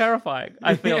more terrifying,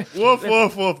 I feel. Woof,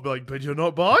 woof, woof. Like, but you're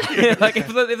not barking. Like if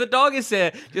the dog is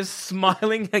there just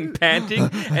smiling and panting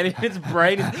and if its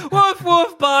brain is woof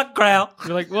woof bark growl.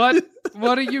 You're like, what?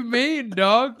 What do you mean,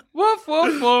 dog? Woof,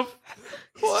 woof, woof.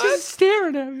 It's just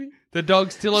staring at me. The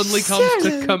dog still only comes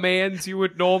to commands you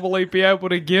would normally be able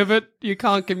to give it. You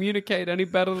can't communicate any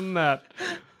better than that.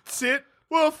 Sit.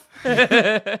 Woof.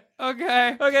 Okay.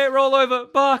 Okay, roll over,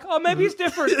 bark. Oh, maybe it's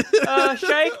different.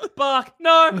 Shake, bark.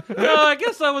 No, I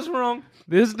guess I was wrong.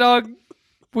 This dog,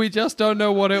 we just don't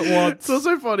know what it wants. It's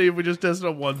also funny if we just tested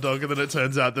on one dog and then it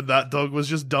turns out that dog was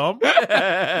just dumb.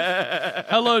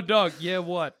 Hello, dog. Yeah,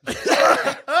 what?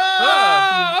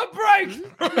 A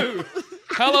breakthrough!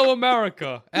 Hello,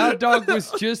 America. Our dog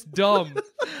was just dumb.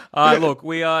 Look,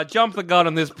 we jumped the gun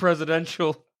on this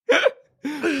presidential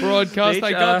Broadcast. Beach,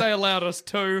 Thank God they allowed us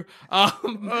to.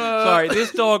 Sorry,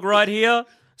 this dog right here,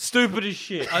 stupid as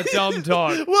shit. A dumb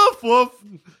dog. Woof, woof.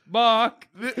 Bark.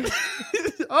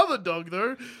 Other dog,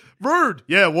 though. Rude.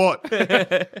 Yeah, what?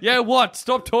 Yeah, what?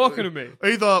 Stop talking to me.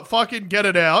 Either fucking get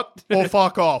it out or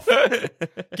fuck off.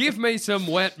 Give me some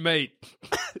wet meat.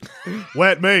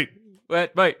 Wet meat.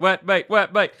 Wet mate.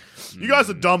 You guys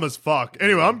are dumb as fuck.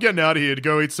 Anyway, I'm getting out of here to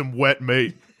go eat some wet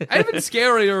meat. Even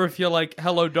scarier if you're like,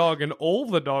 hello, dog, and all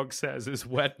the dog says is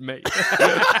wet meat.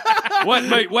 Wet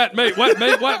meat, wet meat, wet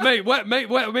meat, wet meat, wet meat,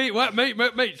 wet meat, wet meat,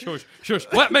 wet meat, shush, shush,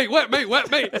 wet meat, wet meat,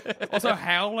 wet meat. Also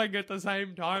howling at the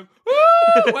same time.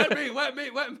 Woo! Wet meat, wet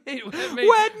meat, wet meat, wet meat.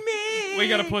 Wet meat. We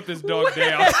gotta put this dog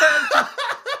down.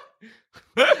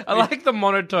 I like the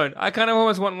monotone. I kind of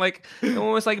almost want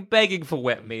almost like begging for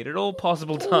wet meat at all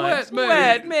possible times.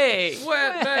 Wet meat. Wet meat.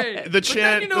 Wet meat. The But chant,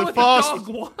 then you know the what fast, the dog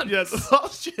wants. yeah, the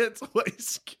fast chant's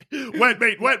always wet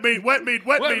meat, wet meat, wet meat,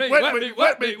 wet meat, wet meat, wet meat,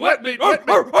 wet meat, wet meat.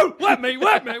 Wet meat,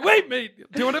 wet meat, wet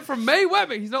meat. Doing it from me, wet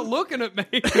meat. He's not looking at me.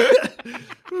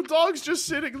 The dog's just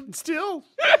sitting still.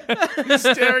 He's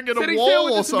staring at Sitting a there wall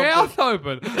with or his something. mouth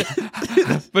open.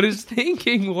 But he's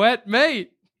thinking wet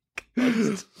meat.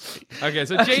 Okay,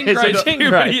 so Jean Okay, so Grey's Jean puberty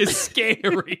Grey. is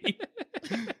scary.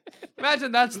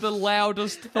 Imagine that's the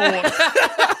loudest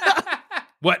thought.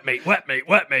 Wet meat, wet meat,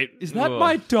 wet meat. Is that Ugh.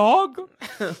 my dog?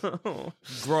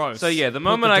 Gross. So yeah, the Put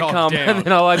moment I dog come down. and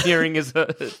then all I'm hearing is a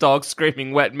dog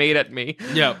screaming wet meat at me.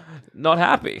 Yep. Not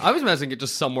happy. I was imagining it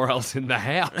just somewhere else in the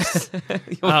house.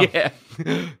 Yeah.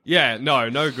 Yeah,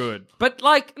 no good. But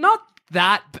like, not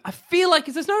that. I feel like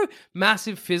there's no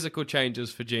massive physical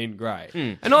changes for Jean Grey.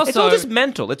 And also, It's all just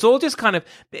mental. It's all just kind of.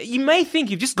 You may think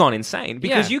you've just gone insane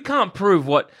because Yeah. you can't prove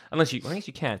what. Unless you. I guess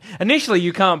you can. Initially,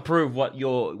 you can't prove what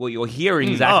you're hearing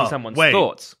is actually Oh, someone's wait.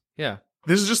 thoughts. yeah.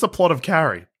 This is just the plot of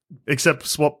Carrie, except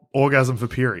swap orgasm for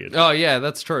period. Oh yeah,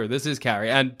 that's true. This is Carrie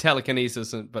and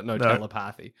telekinesis, but no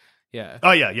telepathy. Yeah.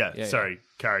 Oh, yeah. Sorry,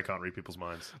 Carrie can't read people's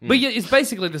minds. But yeah, it's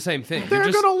basically the same thing. They're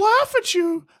You're just gonna laugh at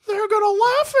you. They're gonna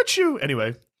laugh at you.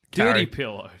 Anyway, dirty Carrie.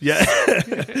 pillows. Yeah,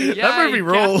 that movie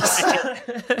rules.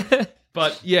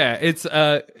 But yeah,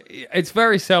 it's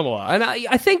very similar, and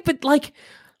I think, but like,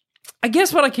 I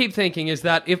guess what I keep thinking is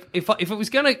that if it was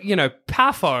gonna,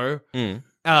 PAFO,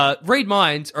 read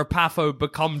minds or Paffo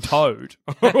become Toad.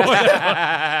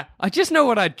 I just know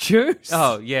what I'd choose.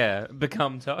 Oh, yeah.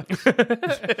 Become Toad.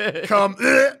 Come,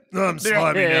 I'm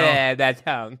slimy now. Yeah, that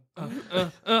tongue.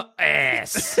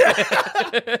 Ass. That's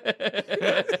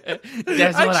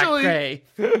what Actually- I crave.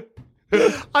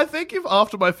 I think if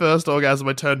after my first orgasm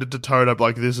I turned into Toad, I'm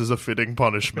like, this is a fitting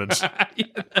punishment. Yeah,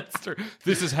 that's true.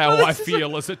 This is how I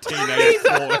feel as a teenage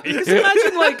boy. Just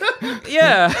imagine, like,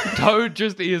 yeah. Toad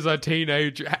just is a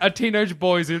teenage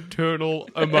boy's internal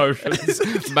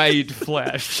emotions made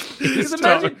flesh. Just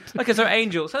imagine. Okay, so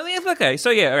Angel. So okay, so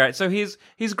yeah, all right. So he's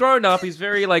grown up. He's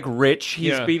very like rich.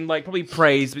 He's been like probably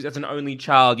praised as an only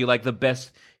child. You're like the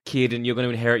best kid, and you're going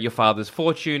to inherit your father's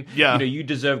fortune. Yeah, you know you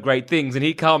deserve great things. And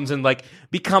he comes and like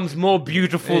becomes more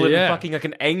beautiful and fucking like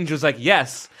an angel's like,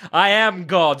 yes, I am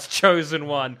God's chosen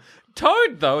one.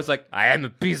 Toad though is like, I am a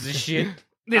piece of shit.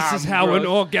 This is how an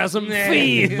orgasm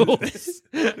feels.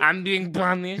 I'm being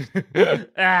punished.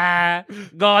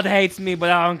 God hates me, but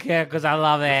I don't care because I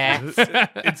love ass.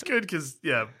 It's good because,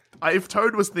 if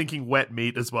Toad was thinking wet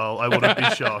meat as well, I wouldn't be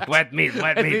shocked. Wet meat,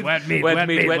 wet meat, wet meat, wet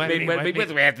meat, wet meat, wet meat,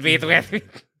 wet meat, wet meat.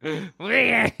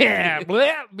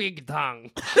 Big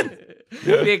tongue.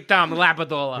 Big Tom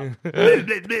Lapadola.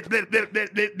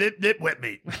 Wet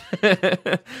meat.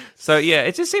 So yeah,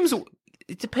 it just seems.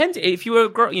 It depends if you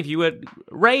were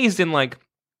raised in like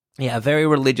a very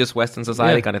religious Western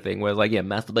society kind of thing, where like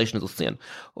masturbation is a sin.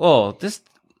 Oh,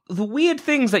 the weird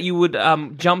things that you would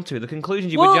jump to, the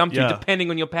conclusions you would jump to, depending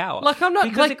on your power. Like I'm not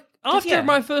after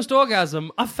my first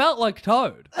orgasm, I felt like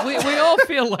Toad. We all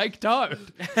feel like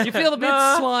Toad. You feel a bit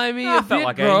slimy, a bit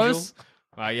like gross.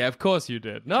 Oh, yeah, of course you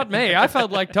did. Not me. I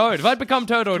felt like Toad. If I'd become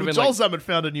Toad, I would have been Joel like... Zaman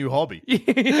found a new hobby.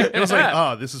 It was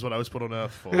like, this is what I was put on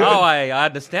Earth for. Oh, I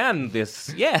understand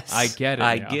this. Yes. I get it.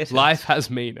 I now. get it. Life has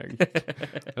meaning.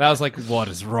 And I was like, what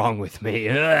is wrong with me?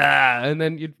 And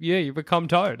then, you become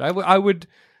Toad. I would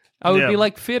be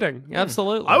like fitting.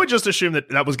 Absolutely. I would just assume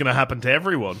that was going to happen to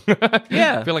everyone.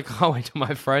 Yeah. I feel like, wait till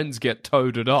my friends get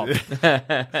toaded up.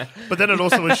 But then it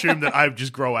also assumed that I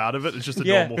just grow out of it. It's just a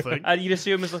normal thing. You'd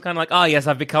assume it's kind of like, oh yes,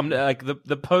 I've become like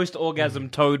the post-orgasm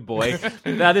Toad boy.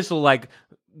 Now this will like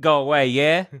go away,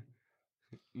 yeah?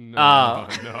 No.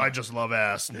 I just love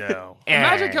ass now.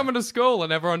 Imagine coming to school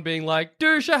and everyone being like,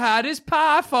 Dusha had his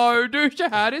parfo, Dusha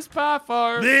had his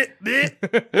parfo.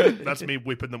 That's me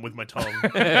whipping them with my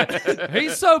tongue.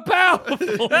 He's so powerful.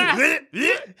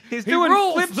 He's He doing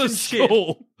rules flips the and shit.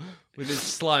 school with his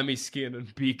slimy skin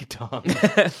and big tongue.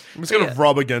 I'm just going to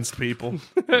rub against people.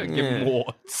 Give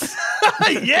warts.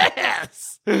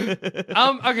 Yes!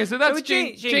 Okay, so that's So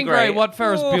Jean Jean Grey. Grey. What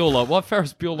Ferris Bueller? What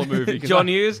Ferris Bueller movie? John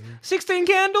Hughes, 16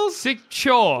 Candles.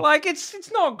 Sure. Like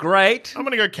it's not great. I'm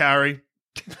going to go Carrie.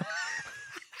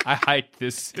 I hate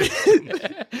this.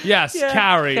 Yes,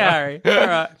 Carrie. Carrie. All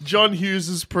right. John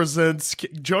Hughes presents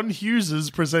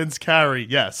Carrie.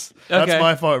 Yes. That's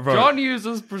my vote. John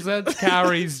Hughes presents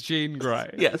Carrie's Jean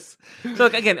Grey. Yes. So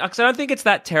look, again, because I don't think it's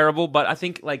that terrible, but I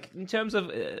think like in terms of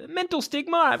mental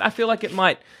stigma, I feel like it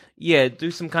might,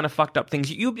 do some kind of fucked up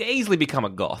things. You'll easily become a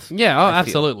goth. Yeah,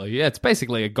 absolutely. Yeah, it's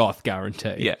basically a goth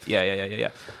guarantee. Yeah.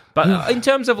 But in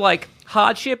terms of like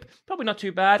hardship, probably not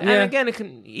too bad. Yeah. And again, it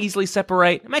can easily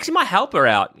separate. It actually might help her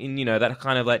out in that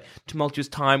kind of like tumultuous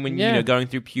time when going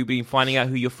through puberty and finding out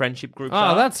who your friendship groups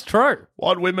are. Oh, that's true.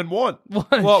 What women want. What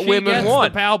She women gets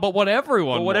want. the power, but what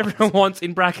everyone Or what wants. everyone wants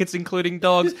in brackets, including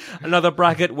dogs. Another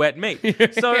bracket, wet meat.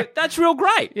 So that's real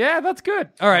great. Yeah, that's good.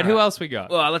 All right, who else we got?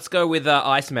 Well, let's go with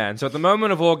Iceman. So at the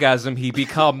moment of orgasm, he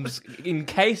becomes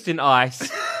encased in ice,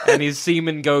 and his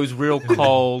semen goes real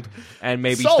cold, and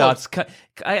maybe Solid. starts.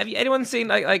 Have you anyone seen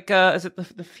is it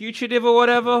the Fugitive or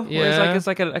whatever? Yeah. Where it's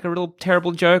like a real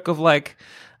terrible joke of like,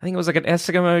 I think it was like an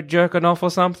Eskimo jerking off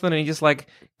or something, and he just like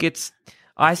gets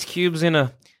ice cubes in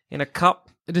a cup.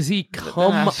 Does he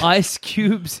come ice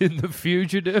cubes in The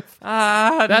Fugitive?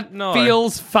 That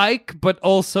Feels fake, but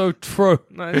also true.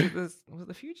 No, was it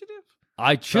the Fugitive?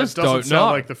 I just That doesn't don't sound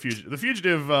know. like The Fugitive. The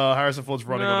Fugitive, Harrison Ford's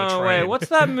running on a No, train. wait. What's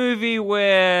that movie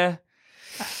where?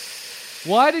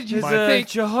 Why did you There's a think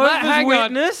Jehovah's Hang on.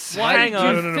 Witness? Why Hang did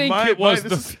on. you No, think my- it was my-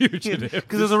 The this is- Fugitive?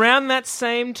 Because it was around that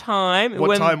same time.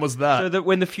 What time was that? So that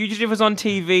when The Fugitive was on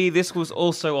TV, this was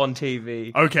also on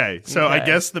TV. Okay, so I Okay.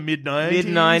 guess the mid-90s?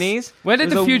 Mid-90s. When did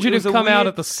The Fugitive come out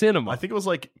at the cinema? I think it was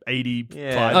like 85,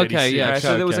 Yeah. Okay, 86. yeah.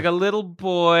 So there was okay. like a little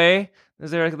boy.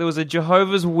 There was a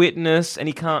Jehovah's Witness, and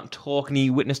he can't talk, and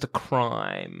he witnessed a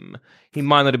crime. He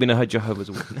might not have been a Jehovah's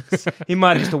Witness. He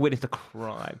might have just witnessed a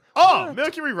crime. Oh,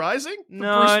 Mercury Rising? The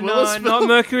Bruce Willis film? not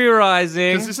Mercury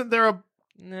Rising. Because isn't there a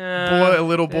No, a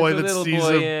little boy there's that little sees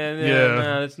boy, a- yeah, yeah.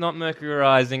 No, it's not Mercury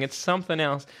Rising. It's something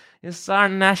else. is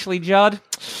starring Ashley Judd.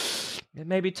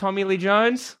 Maybe Tommy Lee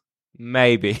Jones.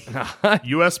 Maybe.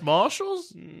 U.S.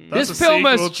 Marshals? That's This a film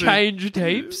has sequel to- changed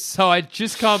heaps, so I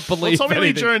just can't Well, believe Tommy Lee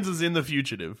anything. Jones is in The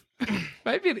Fugitive.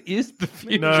 Maybe it is the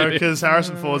future. No, because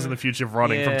Harrison Ford's in The Fugitive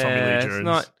running from Tommy Lee Jones. It's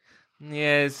not.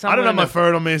 Yeah, it's I don't have somewhere my in the-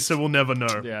 phone on me, so we'll never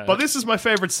know. Yeah. But this is my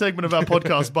favorite segment of our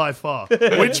podcast by far.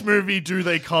 Which movie do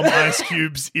they come ice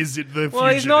cubes? Is it The Fugitive?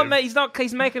 Well, he's not. He's not.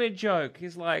 He's making a joke.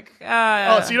 He's like,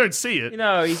 Oh, so you don't see it? You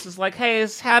know, he's just like, hey,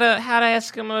 it's how do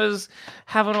Eskimos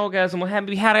have an orgasm, or how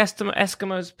do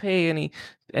Eskimos pee?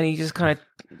 And he just kind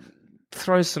of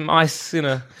throws some ice in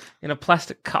a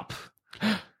plastic cup.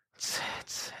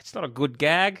 It's not a good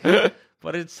gag,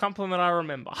 but it's something that I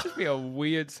remember. It'd be a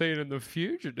weird scene in The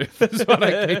Fugitive. That's what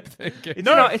I keep thinking.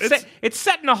 No, It's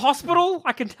set in a hospital.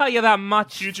 I can tell you that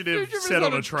much. Fugitive Fugitive set is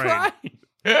on a train.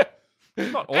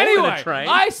 It's not all in Anyway, a train.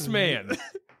 Iceman.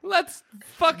 Let's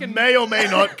fucking... May or may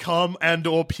not come and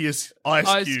or pierce ice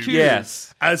Ice cubes. cubes.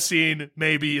 Yes. As seen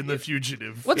maybe in The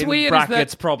Fugitive. What's In weird brackets,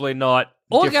 is that probably not.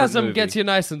 Different orgasm movie. gets you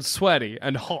nice and sweaty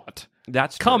and hot.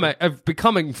 That's true.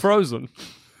 Becoming frozen.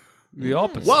 The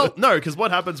opposite. Well, no, because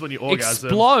what happens when you orgasm?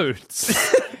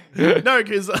 Explodes. No,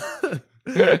 because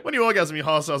when you orgasm, your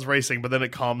heart starts racing, but then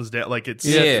it calms down. Like it's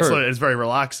Yeah. so it's very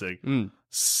relaxing.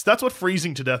 That's what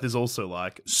freezing to death is also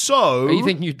like. So You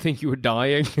think you'd think you were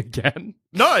dying again?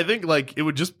 no, I think like it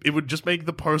would just make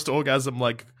the post orgasm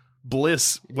like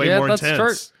bliss way yeah, more that's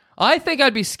intense. true. I think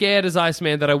I'd be scared as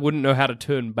Iceman that I wouldn't know how to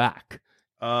turn back.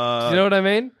 Do you know what I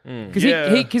mean? Because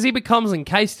Yeah. he becomes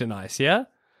encased in ice, yeah?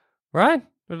 Right?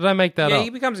 Or did I make that Yeah, up? he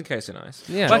becomes encased in ice.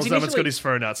 Yeah. But Charles Zamet's initially- got his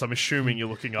phone out, so I'm assuming you're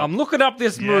looking up. I'm looking up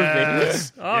this movie.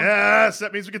 Yes. Yes,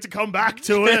 that means we get to come back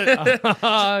to it.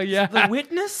 Oh, yeah. The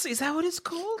Witness? Is that what it's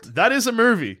called? That is a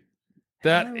movie.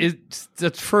 That is a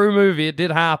true movie. It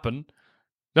did happen.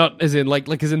 Not as in like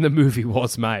as in the movie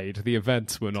was made. The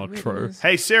events were not true.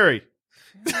 Hey Siri.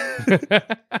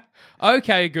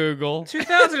 Okay, Google.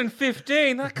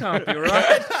 2015? That can't be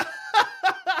right.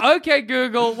 Okay,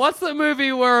 Google. What's the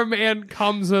movie where a man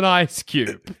comes an ice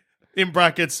cube? In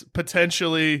brackets,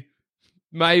 potentially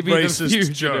Maybe Racist the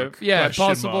fugitive. joke, Yeah, question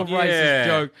possible mark. racist Yeah.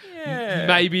 joke. Yeah.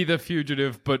 Maybe the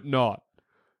fugitive, but not.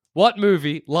 What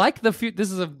movie, like the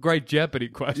this is a great Jeopardy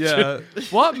question. Yeah.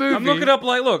 What movie? I'm looking up,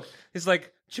 like, look, it's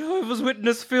like, Jehovah's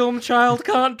Witness film, child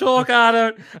can't talk. I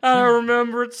don't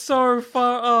remember. It's so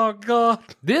far. Oh, God.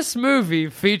 This movie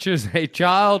features a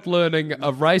child learning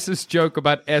a racist joke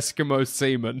about Eskimo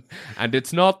semen, and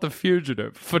it's not the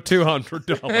fugitive for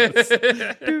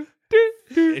 $200.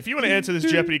 If you want to answer this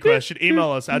Jeopardy question,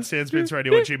 email us at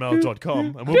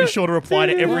sandspinsradio@gmail.com and we'll be sure to reply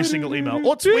to every single email.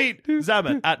 Or tweet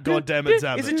Zamet at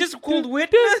goddammit Is it just called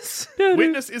Witness?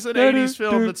 Witness is an 80s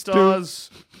film that stars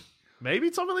maybe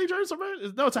Tommy Lee Jones.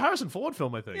 No, it's a Harrison Ford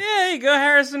film, I think. Yeah, there you go,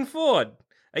 Harrison Ford.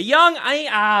 A young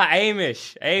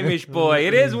Amish boy.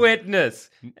 It is Witness.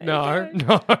 No,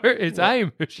 it's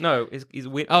Amish. No, it's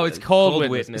Witness. Oh, it's called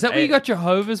Witness. Is that where you got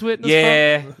Jehovah's Witness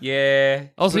from? Yeah.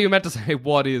 Also, you meant to say,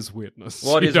 what is Witness?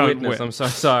 What You is don't Witness? win. I'm so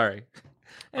sorry.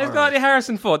 And it's got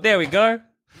Harrison Ford. There we go.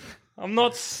 I'm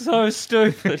not so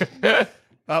stupid. That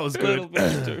was A little good.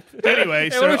 bit stupid. Anyway, Hey,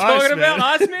 so what are we talking Iceman.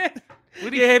 about? Iceman?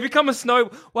 Yeah, he become a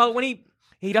snow. Well, when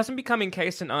he doesn't become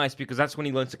encased in ice because that's when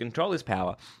he learns to control his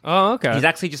power. Oh, okay. He's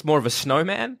actually just more of a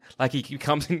snowman. Like he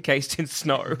becomes encased in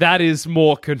snow. That is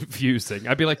more confusing.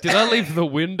 I'd be like, did I leave the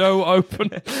window open?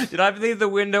 Did I leave the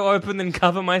window open, then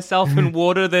cover myself in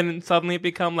water, then suddenly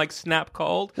become like snap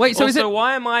cold? Wait, so is also, it-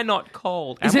 why am I not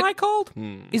cold? Is Am it- I cold?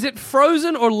 Is it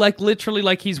frozen or like literally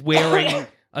like he's wearing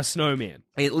a snowman?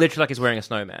 It literally like he's wearing a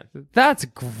snowman. That's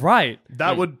great.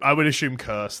 I would assume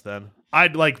curse then.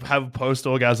 I'd like have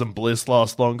post-orgasm bliss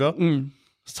last longer.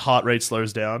 His heart rate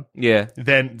slows down. Yeah.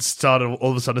 Then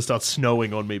all of a sudden it starts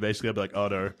snowing on me. Basically, I'd be like, oh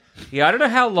no. Yeah, I don't know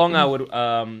how long I would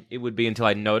it would be until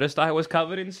I noticed I was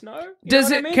covered in snow. You Does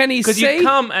know it- what I mean? can he Because see? you'd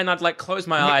come and I'd like close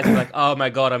my eyes and be like, oh my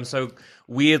god, I'm so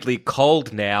weirdly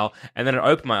cold now. And then I'd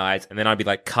open my eyes and then I'd be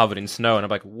like covered in snow and I'm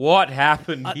like, what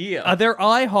happened here? Are there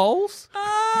eye holes?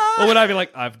 Ah. Or would I be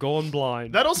like, I've gone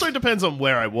blind? That also depends on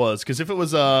where I was. Because if it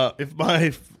was if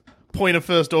my point of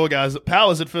first orgasm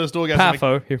powers at first orgasm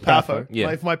Pafo. Pafo. Yeah.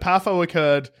 If my Pafo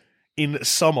occurred in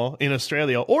summer in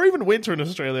Australia or even winter in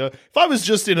Australia, if I was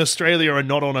just in Australia and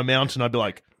not on a mountain, I'd be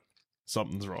like,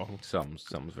 something's wrong.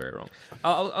 Something's very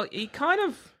wrong. He kind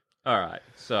of All right,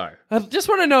 so I just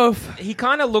want to know if he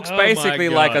kind of looks Oh basically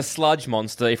my like God. a sludge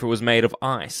monster if it was made of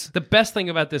ice. the best thing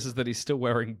about this is that he's still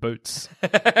wearing boots.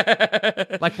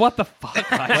 Like, what the fuck,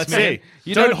 Let's man? see.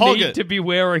 You Don't don't hog need it. to be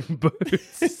wearing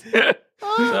boots.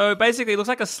 So basically, it looks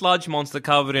like a sludge monster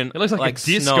covered in It looks like a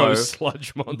disco snow,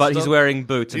 sludge monster. but he's wearing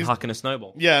boots and hucking a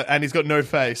snowball. Yeah, and he's got no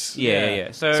face. Yeah.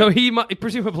 So he might,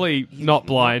 presumably not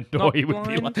blind, or not he would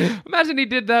be blind. like. Imagine he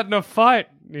did that in a fight.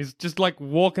 He's just like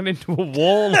walking into a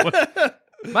wall.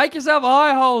 Make yourself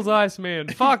eye holes, Iceman.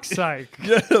 Fuck's sake.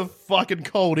 Fucking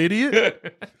cold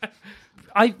idiot.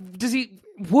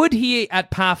 Would he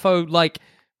at Parfo like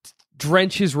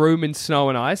drench his room in snow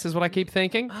and ice? Is what I keep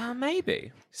thinking.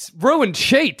 maybe. Ruined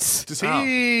sheets. Does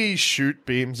he shoot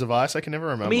beams of ice? I can never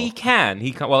remember. I mean, he can.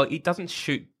 He can. Well, he doesn't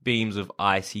shoot beams of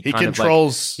ice. He kind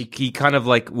controls- Of like, he kind of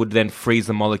like would then freeze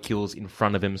the molecules in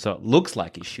front of him, so it looks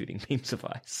like he's shooting beams of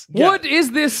ice. What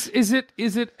is this? Is it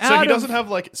out So he of- doesn't have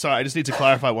like. Sorry, I just need to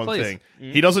clarify one Please. thing.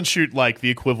 He doesn't shoot like the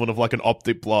equivalent of like an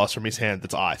optic blast from his hand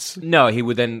that's ice. No, he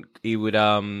would But does it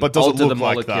alter look the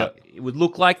like molecule. that? It would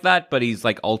look like that, but he's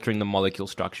like altering the molecule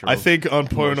structure. I think on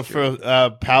point of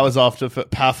powers after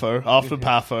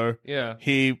Pafo. Yeah.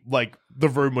 He like the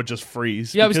room would just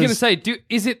freeze. Yeah, I was going to because- say,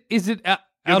 is it out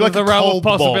like of the a realm of cold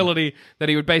bomb. possibility that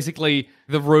he would basically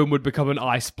the room would become an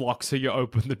ice block, so you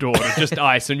open the door to just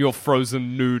ice and your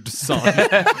frozen nude son.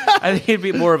 I think it'd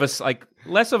be more of a like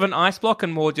less of an ice block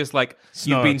and more just like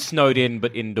Snow. you've been snowed in,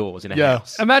 but indoors in a Yeah.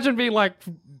 house. Imagine being like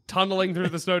tunneling through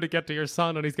the snow to get to your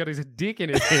son, and he's got his dick in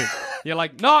his head. You're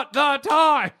like, not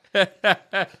the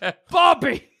time,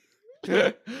 Bobby.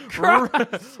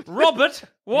 Robert,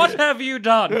 what have you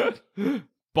done?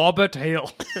 Bobbert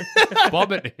Hill.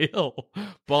 Bobbert Hill.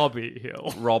 Bobby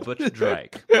Hill. Robert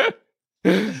Drake.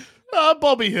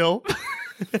 Bobby Hill,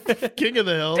 King of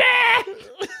the Hill.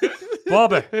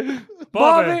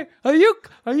 Bobby.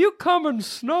 Are you coming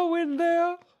snow in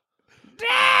there?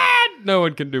 Dad! No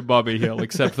one can do Bobby Hill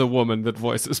except the woman that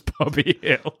voices Bobby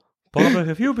Hill. Bobby,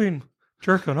 have you been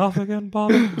jerking off again,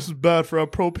 Bobby? This is bad for our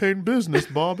propane business,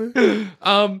 Bobby.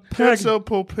 Peg. Sell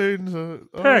propane.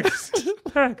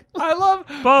 Peg. I love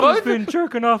Bobby's both- been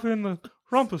jerking off in the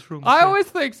rumpus room. I always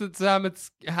think that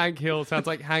it's Hank Hill sounds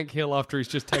like Hank Hill after he's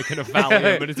just taken a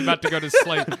Valium and is about to go to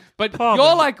sleep. But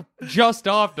you're like just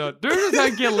after. Dude,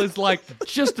 Hank Hill is like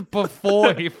just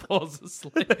before he falls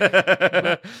asleep.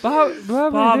 Bobby,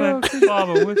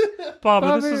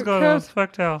 Bobby, this is going to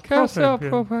affect our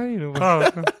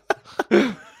propane.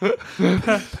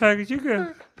 Peg, you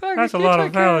can. That's a lot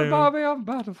of value. Bobby, I'm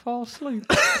about to fall asleep.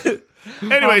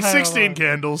 Anyway, 16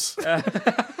 candles.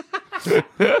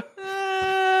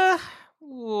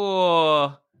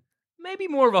 Maybe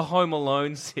more of a Home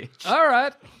Alone sitch. All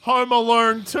right. Home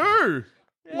Alone 2.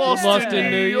 Lost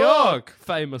in New York,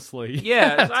 famously.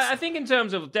 Yeah, I think in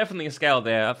terms of definitely a scale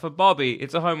there. For Bobby,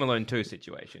 it's a Home Alone 2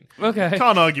 situation. Okay.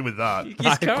 Can't argue with that.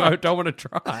 I don't want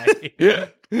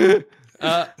to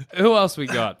try. Who else we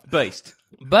got? Beast.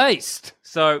 Based.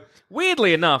 So,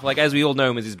 weirdly enough, like as we all know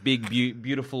him as this big,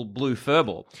 beautiful blue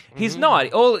furball, he's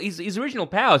not. All his original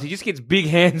powers, he just gets big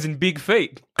hands and big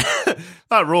feet.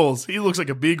 That rules. He looks like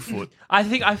a Bigfoot.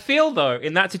 I feel though,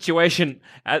 in that situation,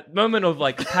 at moment of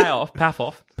like Pafo.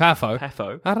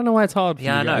 I don't know why it's hard for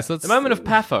Yeah, I you know. guys. The moment of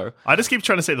Pafo, I just keep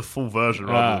trying to say the full version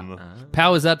rather than the...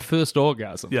 Powers at first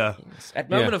orgasm. Yeah. at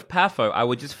moment of Pafo, I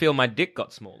would just feel my dick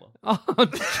got smaller.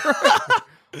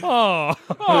 Oh.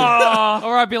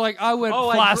 Or I'd be like, I went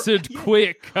Oh, placid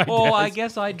quick. I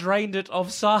guess I drained it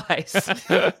of size.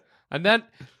 And then,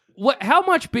 how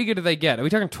much bigger do they get? Are we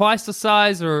talking twice the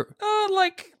size or...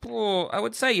 I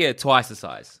would say, twice the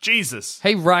size. Jesus.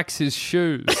 He racks his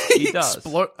shoes. He does.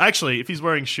 Actually, if he's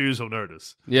wearing shoes, he'll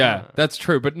notice. Yeah, that's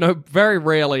true. But no, very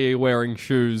rarely are you wearing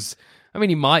shoes. I mean,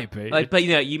 he might be. But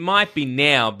you might be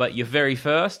now, but your very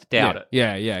first, doubt it.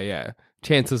 Yeah.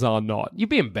 Chances are not. You'd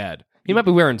be in bed. He might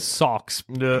be wearing socks.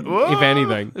 If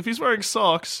anything. If he's wearing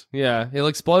socks. Yeah, he'll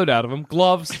explode out of them.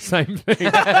 Gloves, same thing.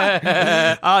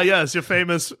 Yes, your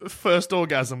famous first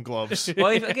orgasm gloves.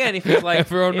 Well, if it's like...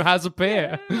 Everyone has a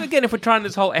pair. Again, if we're trying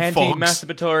this whole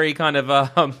anti-masturbatory kind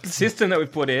of system that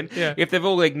we've put in, if they've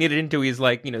all like knitted into his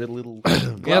little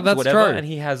gloves, Yeah, that's whatever, true. and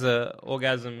he has a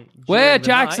orgasm. Wear during the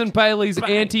Jackson night, Paley's bang.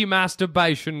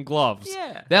 anti-masturbation gloves.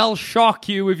 Yeah. They'll shock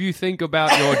you if you think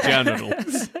about your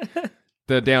genitals.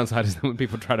 The downside is that when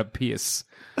people try to pierce.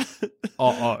 Man,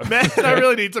 I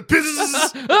really need to piss.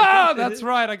 Ah, that's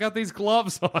right. I got these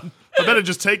gloves on. I better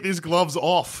just take these gloves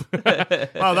off.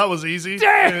 Wow, that was easy.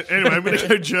 Anyway, I'm going to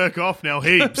go jerk off now,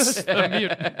 heaps. The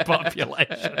mutant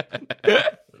population.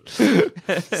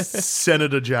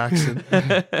 Senator Jackson.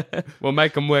 We'll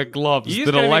make them wear gloves You're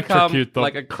that just gonna electrocute become them.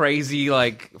 like a crazy,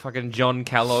 like fucking John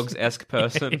Kellogg's-esque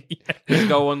person. Just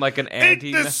go on like an Eat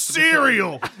anti. this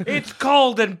cereal! It's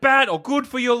cold and bad or good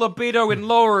for your libido in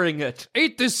lowering it.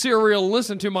 Eat this cereal,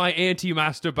 listen to my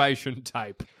anti-masturbation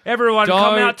tape. Everyone,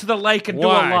 come Don't out to the lake and do a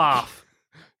whack. laugh.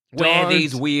 Wear Don't-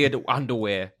 these weird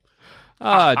underwear.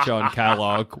 Ah, John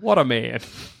Kellogg, what a man.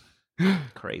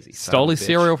 Crazy. son Stole of a his bitch.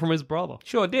 cereal from his brother.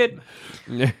 Sure did.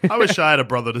 I wish I had a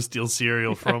brother to steal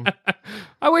cereal from.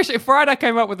 I wish if Friday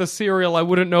came up with a cereal, I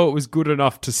wouldn't know it was good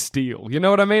enough to steal. You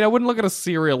know what I mean? I wouldn't look at a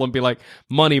cereal and be like,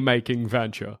 money-making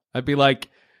venture. I'd be like,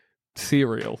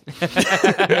 cereal. How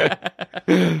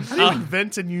do you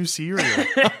invent a new cereal?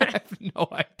 I have no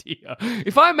idea.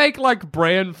 If I make like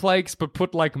bran flakes but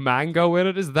put like mango in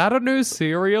it, is that a new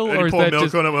cereal? And Or you is pour that milk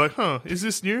just, on it, we're like, huh, is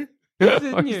this new?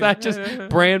 or is that just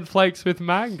bran flakes with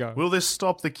mango? Will this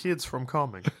stop the kids from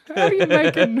coming? How do you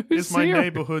make a new Is my cereal?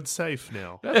 neighborhood safe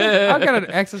now? I've got an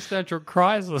existential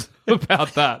crisis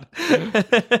about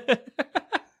that.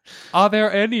 Are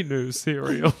there any new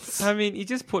cereals? I mean, you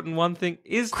just putting one thing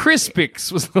is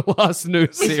Crispix was the last new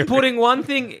cereal. putting one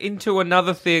thing into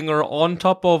another thing or on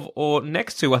top of or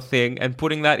next to a thing and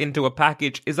putting that into a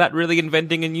package. Is that really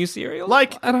inventing a new cereal?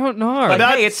 Like, I don't know. Like,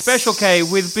 That's- hey, it's Special K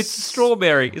with bits of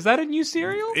strawberry. Is that a new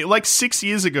cereal? like 6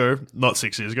 years ago, not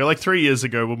 6 years ago, like 3 years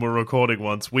ago when we were recording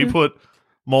once, we put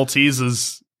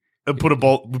Maltesers and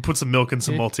we put some milk in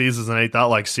some Maltesers and ate that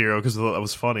like cereal because we thought that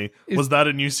was funny. Was that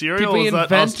a new Did cereal? we or was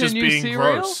that us invent a just new being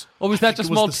cereal? gross? Or was that I think just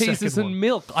it was the Maltesers second and one.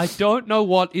 milk? I don't know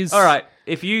what is... All right.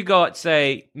 If you got,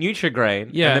 say, Nutri-Grain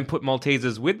Yeah. and then put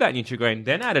Maltesers with that Nutri-Grain,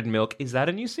 then added milk, is that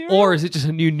a new cereal? Or is it just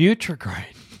a new Nutri-Grain?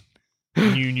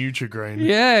 New Nutri-Grain.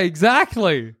 Yeah,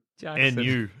 exactly. Jackson, And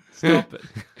you. Stop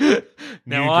it.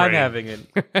 Now New I'm grain. having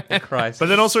a crisis. But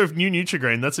then also, if new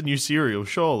Nutri-Grain, that's a new cereal,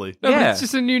 surely. No, but Yeah. it's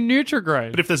just a new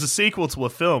Nutri-Grain. But if there's a sequel to a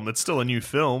film, that's still a new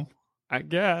film. I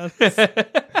guess.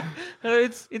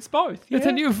 it's both. It's a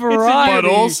yeah. new variety. But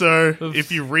also, of-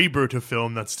 if you reboot a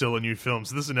film, that's still a new film.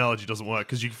 So this analogy doesn't work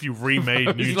because if you remade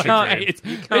It's Nutri-Grain, it's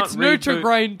can't it's reboot-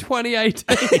 Nutri-Grain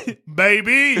 2018.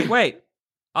 baby. Wait,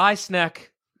 I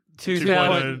snack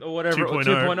 2000 or whatever, 2.0.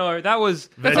 2.0. That was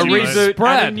That's a a new reboot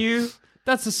spread. and a new.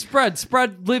 That's a spread.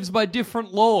 Spread lives by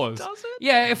different laws. Does it?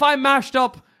 Yeah, if I mashed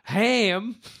up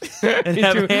ham into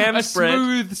have ham a spread.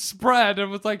 smooth spread and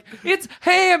was like, it's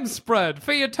ham spread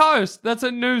for your toast. That's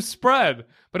a new spread.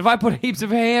 But if I put heaps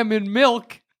of ham in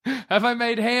milk, have I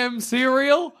made ham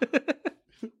cereal?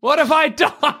 What have I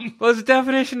done? Well, there's a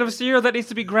definition of cereal that needs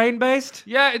to be grain-based.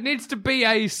 Yeah, it needs to be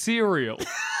a cereal.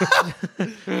 But a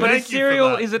Thank you for cereal,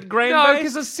 that. is it No, grain-based?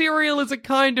 because a cereal is a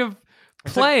kind of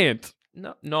plant.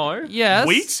 No. Yes.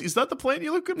 Wheat? Is that the plant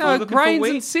you're looking No, for? looking for grains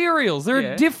wheat? and cereals. There Yeah.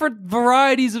 are different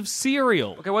varieties of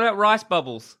cereal. Okay, what about rice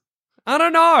bubbles? I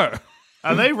don't know.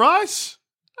 Are they rice?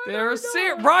 There are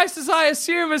rice is, I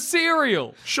assume, a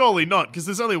cereal. Surely not, because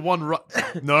there's only one rice.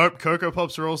 Nope, Cocoa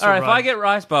Pops are also All right, rice. if I get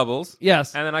rice bubbles,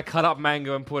 Yes. and then I cut up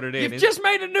mango and put it in. You've just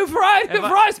made a new variety of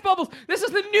I- rice bubbles. This is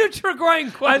the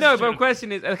Nutri-Grain question. I know, but the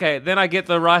question is, okay, then I get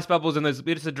the rice bubbles and there's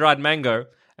bits of dried mango,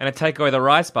 and I take away the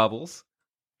rice bubbles,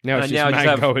 now it's and just now I just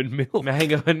mango have and milk.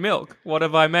 mango and milk. What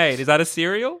have I made? Is that a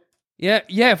cereal? Yeah.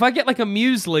 If I get like a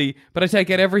muesli, but I take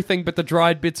out everything but the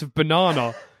dried bits of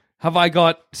banana, have I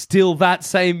got still that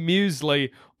same muesli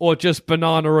or just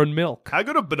banana and milk? How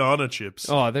good are banana chips?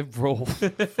 Oh, they're raw.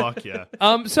 Fuck yeah.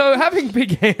 So having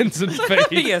big hands and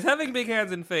feet, Yes, having big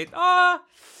hands and feet.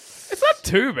 it's not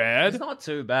too bad. It's not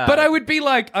too bad. But I would be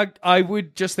like, I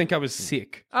would just think I was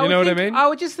sick. You know what I mean? I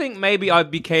would just think maybe I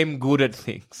became good at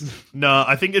things. No,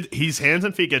 I think his hands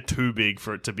and feet get too big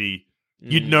for it to be.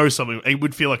 You'd know something. It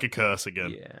would feel like a curse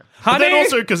again. Yeah. But then Honey?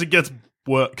 also because it gets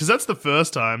worse. Because that's the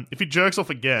first time. If he jerks off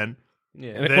again,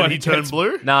 Yeah. When then he it turned gets-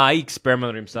 blue. Nah, he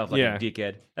experimented himself like Yeah. a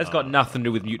dickhead. That's got nothing to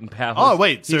do with mutant powers. Oh,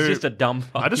 wait, he's so- just a dumb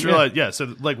fuck. I just realized. Yeah.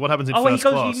 So like, what happens in Oh, wait, first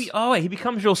class? he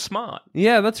becomes real smart.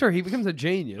 Yeah, that's right. He becomes a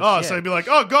genius. Oh, so he'd be like,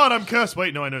 "Oh God, I'm cursed."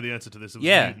 Wait, no, I know the answer to this. It was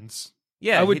Yeah. mutants.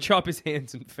 Yeah, I would he- chop his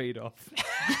hands and feet off.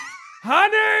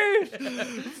 Honey!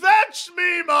 Fetch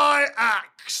me my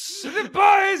axe. The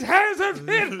boy's hands and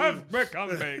feet have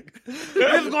become big.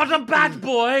 You've got a bad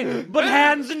boy, but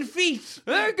hands and feet.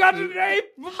 I got an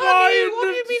ape boy. Honey, what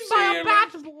do you mean by a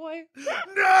bad boy?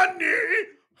 Nanny.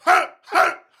 Ha,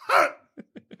 ha, ha.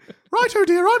 Right, oh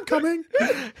dear, I'm coming.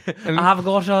 I've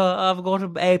got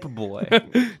an ape boy.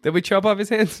 Then we chop off his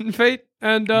hands and feet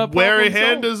and Wear a problem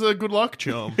hand solved. as a good luck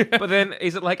charm. But then,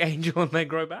 is it like Angel and they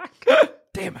grow back?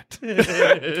 Damn it.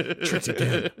 Tricked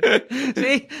again.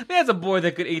 See, there's a boy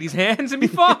that could eat his hands and be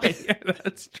fine. Yeah,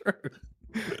 that's true.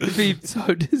 If he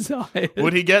so desired.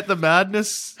 Would he get the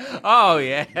madness? Oh,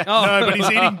 yeah. No, but he's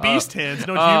eating beast hands,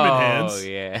 not human hands. Oh,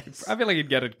 yes. I feel like he'd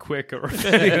get it quicker.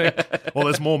 Well,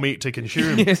 there's more meat to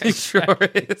consume. It sure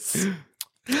is.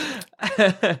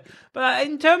 But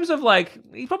in terms of like,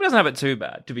 he probably doesn't have it too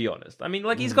bad, to be honest. I mean,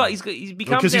 like he's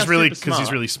become Because he's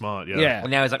really smart. Yeah. Yeah.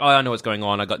 And now he's like, oh, I know what's going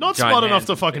on. I got Not giant smart enough hands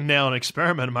to and fucking feet. nail an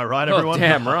experiment. Am I right, Oh, everyone?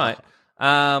 damn right.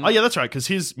 Oh yeah, that's right. Because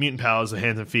his mutant powers are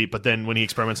hands and feet, but then when he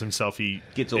experiments himself, he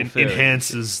Gets all furry.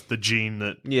 enhances the gene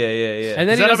that. Yeah. And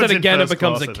then he That does it happens in again and first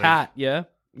becomes class, a I think. cat, yeah?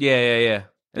 Yeah.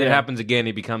 And it Yeah. happens again.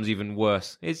 He becomes even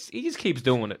worse. He just keeps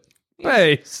doing it.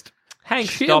 Based. Hank,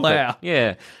 Chill stop out. it.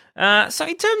 Yeah. So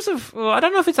in terms of, I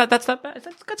don't know if that's that bad.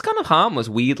 That's kind of harmless,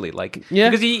 weirdly. Like, Yeah.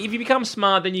 because if you become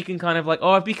smart, then you can kind of like,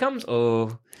 it's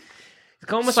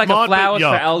almost like a Smart, but flowers for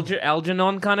yuck.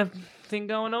 Algernon kind of thing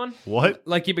going on. What?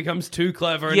 Like he becomes too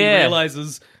clever and Yeah. he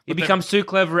realizes... He becomes too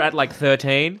clever at like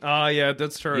 13. Oh, yeah,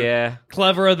 that's true. Yeah.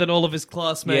 Cleverer than all of his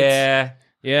classmates. Yeah.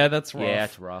 Yeah, that's rough. Yeah,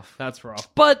 it's rough. That's rough.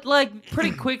 But, like, pretty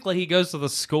quickly he goes to the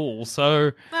school,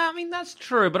 so... I mean, that's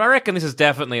true, but I reckon this is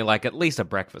definitely like at least a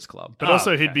breakfast club. But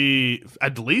also, he'd be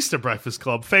at least a Breakfast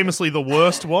Club, famously the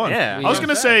worst one. Yeah. I was going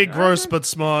to say gross but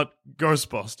smart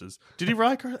Ghostbusters. Did he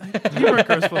write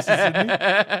Ghostbusters,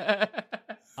 didn't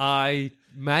he?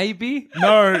 Maybe?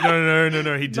 No,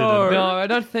 he didn't. No, I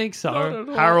don't think so.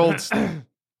 Harold.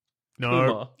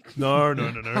 No,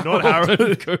 not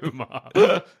Harold. Kumar.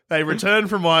 They returned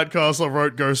from White Castle,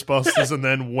 wrote Ghostbusters, and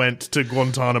then went to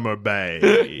Guantanamo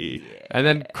Bay. And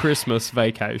then Christmas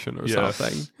Vacation or Yeah.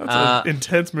 something. That's an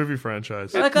intense movie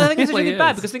franchise. Like, I think it's Really really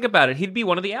bad is. because think about it, he'd be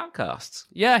one of the outcasts.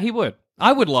 Yeah, he would.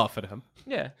 I would laugh at him.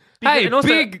 Yeah. Hey, And also-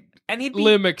 big and he'd be,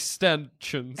 limb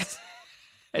extensions.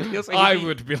 and he'd also- I he'd be-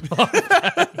 would be laughing.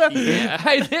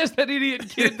 Hey, there's that idiot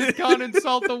kid that can't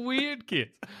insult the weird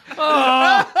kids.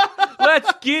 Oh,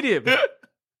 Let's get him.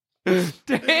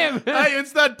 damn it. Hey,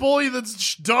 it's that bully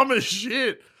that's dumb as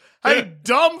shit. Hey,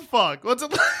 dumb fuck. What's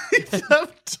it like to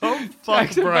have dumb fuck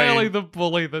Jackson Bailey, brain? the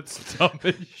bully that's dumb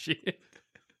as shit.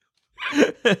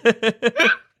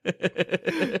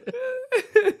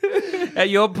 At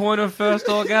your point of first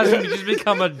orgasm, you just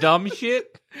become a dumb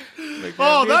shit.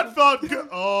 Oh, that felt good.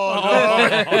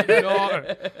 Oh, no.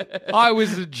 No. I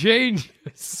was a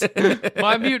genius.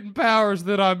 My mutant power is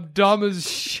that I'm dumb as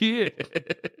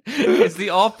shit. It's the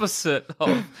opposite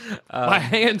of My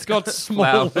hands got small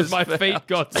and flowers my fell feet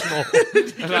got small.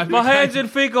 And I my became- hands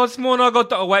and feet got small and I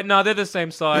got oh wait, no, they're the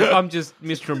same size. I'm just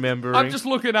misremembering. I'm just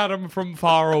looking at them from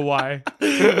far away.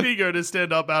 You go to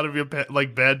stand up out of your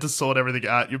bed to sort everything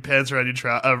out. Your pants around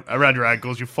around your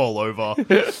ankles. You fall over.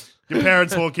 Your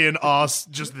parents walk in, ass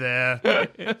just there.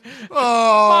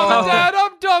 Oh, Mom and Dad,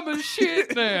 I'm dumb as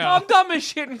shit now. I'm dumb as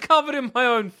shit and covered in my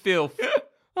own filth.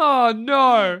 Oh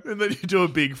no. and then you do a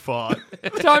big fart.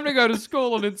 Time to go to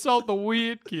school and insult the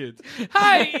weird kids.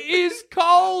 Hey, he's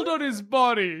cold on his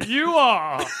body. You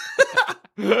are.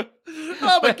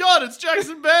 Oh my god, it's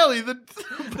Jackson Bailey, the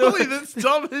bully that's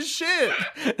dumb as shit.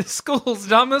 The school's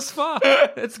dumb as fuck.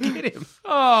 Let's get him.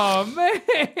 Oh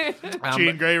man.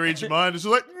 Jean Grey reads your mind. It's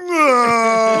like,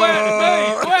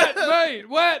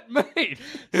 Wet meat.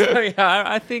 So yeah,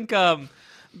 I think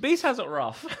Beast has it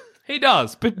rough. He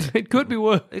does, but it could be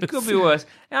worse. It could be worse.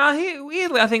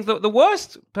 Weirdly, I think the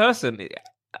worst person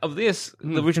of this,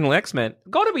 the original X-Men,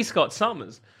 got to be Scott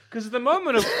Summers. Because at the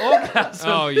moment of orgasm,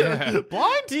 Oh yeah.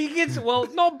 blind? he gets, well,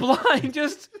 not blind,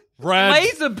 just Red.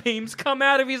 laser beams come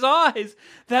out of his eyes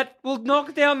that will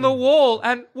knock down the wall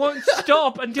and won't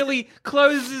stop until he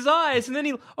closes his eyes. And then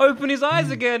he'll open his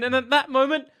eyes again. And at that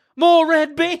moment, more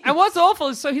red beams. And what's awful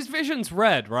is, so his vision's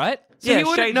red, right? So Yeah, he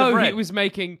wouldn't shades of know he red. was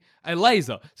making a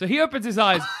laser. So he opens his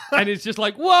eyes and it's just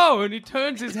like, whoa, and he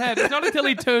turns his head. It's not until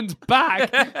he turns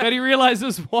back that he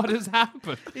realizes what has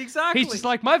happened. Exactly. He's just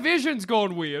like, my vision's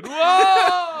gone weird.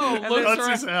 Whoa! Looks Cuts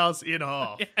around. his house in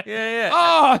half. Yeah.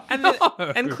 Oh, And no.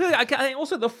 and clearly, I think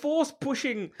also the force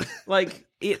pushing like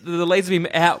the laser beam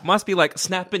out must be like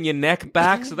snapping your neck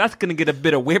back, so that's going to get a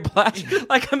bit of whiplash.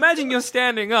 Like imagine you're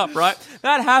standing up, right?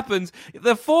 That happens.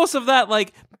 The force of that,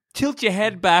 like tilt your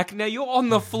head back. Now you're on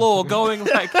the floor, going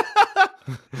like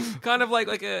kind of like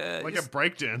a Like a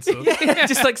breakdancer. yeah,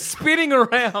 just like spinning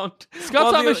around. Scott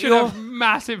while Summers should you're- have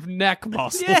massive neck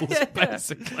muscles, Yeah.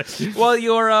 basically. While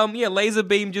your laser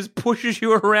beam just pushes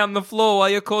you around the floor while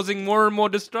you're causing more and more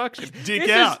destruction. Dick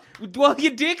This out. While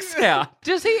your dick's out.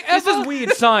 Does he This ever... is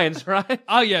weird science, right?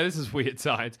 Oh yeah, this is weird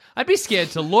science. I'd be scared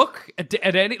to look at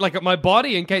any, like at my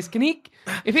body in case. Can he?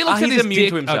 If he looks at he's his immune dick,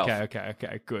 to himself.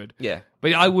 Okay, good. Yeah.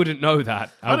 But I wouldn't know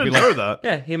that. I I'd be didn't like, know that.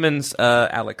 Yeah, him and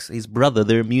Alex, his brother,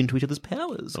 they're immune to each other's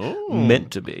powers.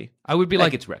 Meant to be. I would be That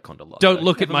like, gets retconned a lot. don't though.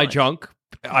 look at Never my mind. junk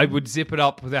I would zip it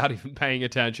up without even paying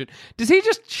attention. Does he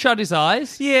just shut his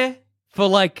eyes? Yeah. For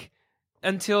like...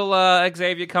 Until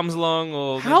Xavier comes along,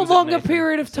 or... How was it long a Nathan?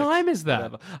 period of 6, time is that?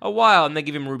 whatever. A while, and they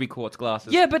give him ruby quartz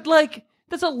glasses. Yeah, but like...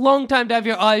 That's a long time to have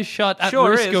your eyes shut at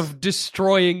Sure risk is. of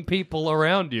destroying people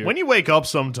around you. When you wake up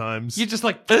sometimes... You're just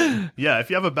like... Yeah, if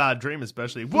you have a bad dream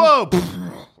especially, whoa!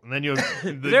 And then your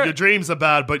dreams are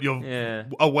bad, but your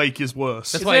awake is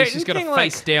worse. That's Is why there he's just got to anything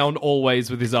face like- down always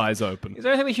with his eyes open. Is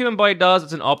there anything the human body does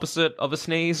that's an opposite of a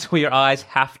sneeze, where your eyes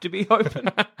have to be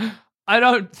open? I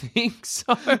don't think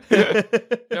so.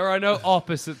 There are no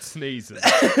opposite sneezes.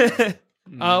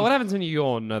 What happens when you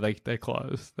yawn? No, they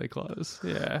close. They close.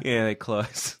 Yeah. Yeah, they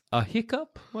close. A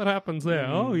hiccup? What happens there?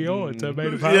 Oh, yawns. I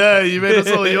made it. Yeah, you made us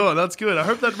all yawn. That's good. I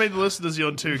hope that made the listeners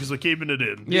yawn too, because we're keeping it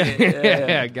in.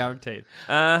 Yeah, guaranteed.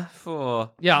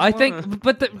 4. Yeah, I think,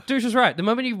 but Douche is right. The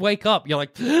moment you wake up, you're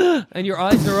like, and your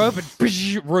eyes are open,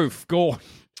 roof, gone.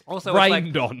 Also, rained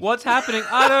it's like, on. What's happening?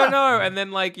 I don't know. And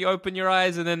then, like, you open your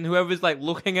eyes, and then whoever's like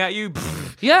looking at you,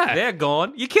 Yeah. they're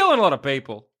gone. You're killing a lot of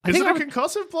people. Is it a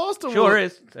concussive blast? Or Sure what?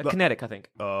 is. Kinetic, I think.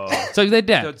 So they're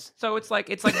dead. So it's like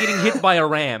getting hit by a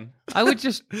ram. I would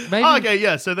just maybe Okay,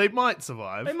 yeah, so they might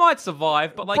survive. They might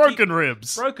survive, but like Broken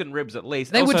ribs. broken ribs at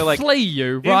least. they also, would like, flee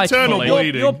you, Internal rightfully.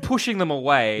 bleeding. You're pushing them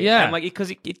away. Yeah. And like because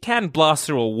it can blast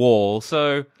through a wall.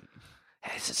 So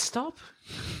does it stop?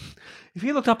 If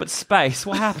you looked up at space,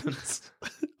 what happens?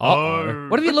 Uh-oh.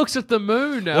 What if he looks at the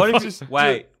moon? What if you just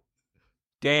wait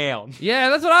down? Yeah,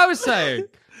 that's what I was saying.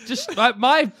 Just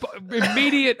my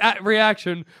immediate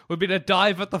reaction would be to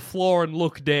dive at the floor and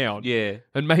look down. Yeah.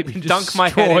 And maybe just Dunk my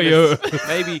destroy head Earth.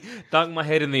 maybe dunk my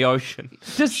head in the ocean.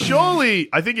 Just Surely,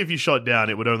 I think if you shot down,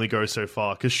 it would only go so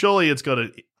far, because surely it's got a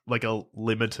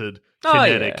limited Oh,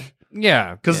 kinetic.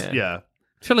 yeah. Because, Yeah.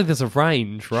 Surely there's a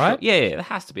range, right? Yeah, there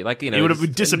has to be. Like, you know, it would have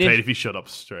it's dissipated if you shot up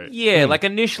straight. Yeah, like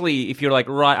initially, if you're like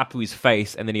right up to his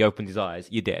face and then he opens his eyes,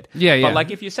 you're dead. Yeah, yeah. But like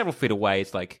if you're several feet away,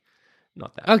 it's like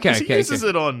not that. Okay, 'Cause he uses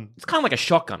it on... It's kind of like a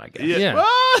shotgun, I guess. Yeah.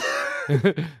 You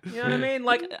know what I mean?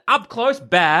 Like up close,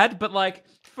 bad, but like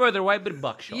further away, bit of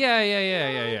buckshot.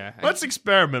 Yeah. Let's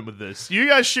experiment with this. You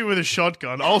guys shoot with a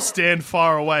shotgun. I'll stand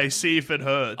far away, see if it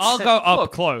hurts. I'll go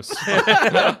up close.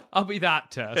 I'll be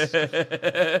that test.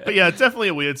 But yeah, it's definitely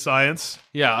a weird science.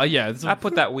 Yeah. It's, I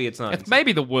put that weird sign. it's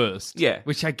maybe the worst. Yeah.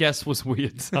 Which I guess was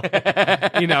weird.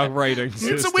 In our rating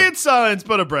system. It's a weird science,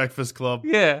 but a breakfast club.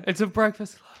 Yeah. It's a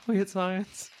breakfast club. Weird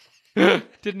science.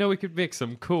 Didn't know we could mix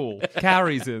them. Cool.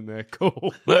 Carrie's in there.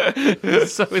 Cool. So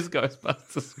is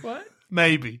Ghostbusters. What?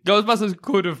 Maybe. Ghostbusters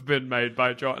could have been made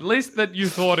by John. At least that you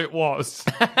thought it was.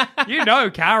 You know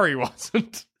Carrie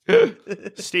wasn't.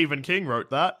 Stephen King wrote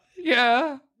that.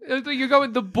 Yeah. You go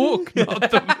in the book,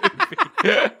 not the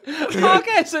movie.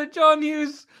 Okay, so John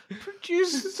Hughes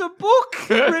produces a book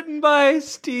written by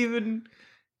Stephen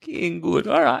King. Good.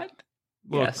 All right.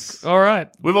 Yes. All right.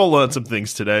 We've all learned some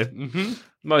things today.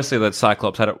 Mostly that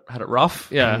Cyclops had it rough.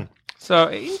 Yeah. So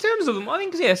in terms of them, I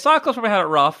think Cyclops probably had it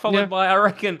rough. Followed by I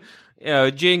reckon,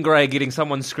 Jean Grey getting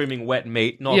someone screaming wet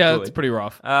meat. Not Yeah, good. it's pretty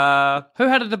rough. Who Who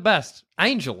had it the best?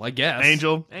 Angel, I guess.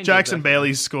 Angel. Angel, Jackson definitely.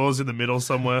 Bailey scores in the middle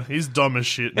somewhere. He's dumb as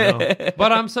shit now.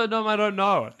 But I'm so dumb I don't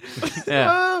know it.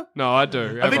 Yeah. No, I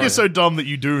do. I think you're so dumb that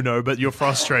you do know, but you're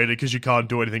frustrated because you can't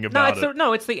do anything No, about it.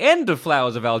 it's the end of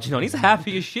Flowers of Algernon. He's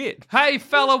happy as shit. Hey,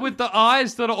 fella with the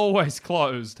eyes that are always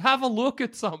closed, have a look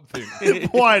at something.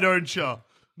 Why don't you?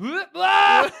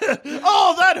 Ah!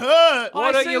 Oh, that hurt! Why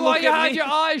I don't see you why look you at had me? your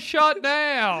eyes shut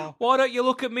now. Why don't you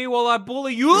look at me while I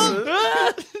bully you?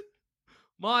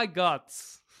 My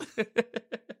guts.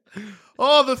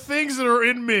 Oh, the things that are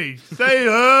in me. They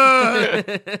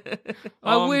hurt.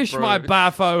 I wish my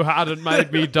baffo hadn't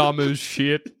made me dumb as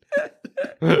shit.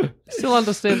 Still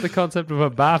understand the concept of a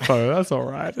baffo. That's all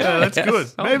right. Yeah, that's good.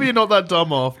 Maybe you're not that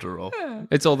dumb after all.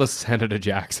 It's all the Senator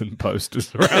Jackson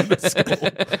posters around the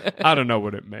school. I don't know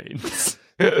what it means.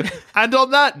 And on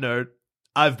that note,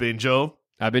 I've been Joel.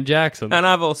 I've been Jackson. And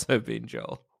I've also been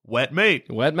Joel. Wet meat.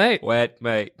 Wet mate. Wet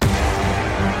mate.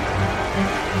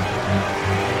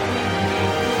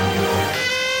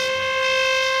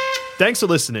 Thanks for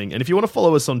listening, and if you want to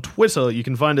follow us on Twitter, you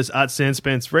can find us at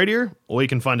Sanspants Radio, or you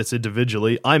can find us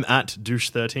individually. I'm at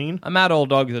Douche13. I'm at All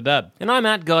Dogs Are Dead. And I'm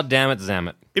at Goddammit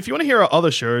Zammit. If you want to hear our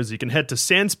other shows, you can head to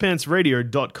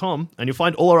sanspantsradio.com, and you'll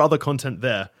find all our other content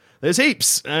there. There's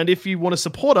heaps, and if you want to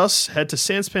support us, head to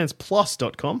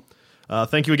sanspantsplus.com.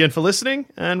 Thank you again for listening,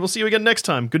 and we'll see you again next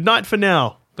time. Good night for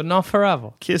now. But not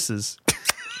forever. Kisses.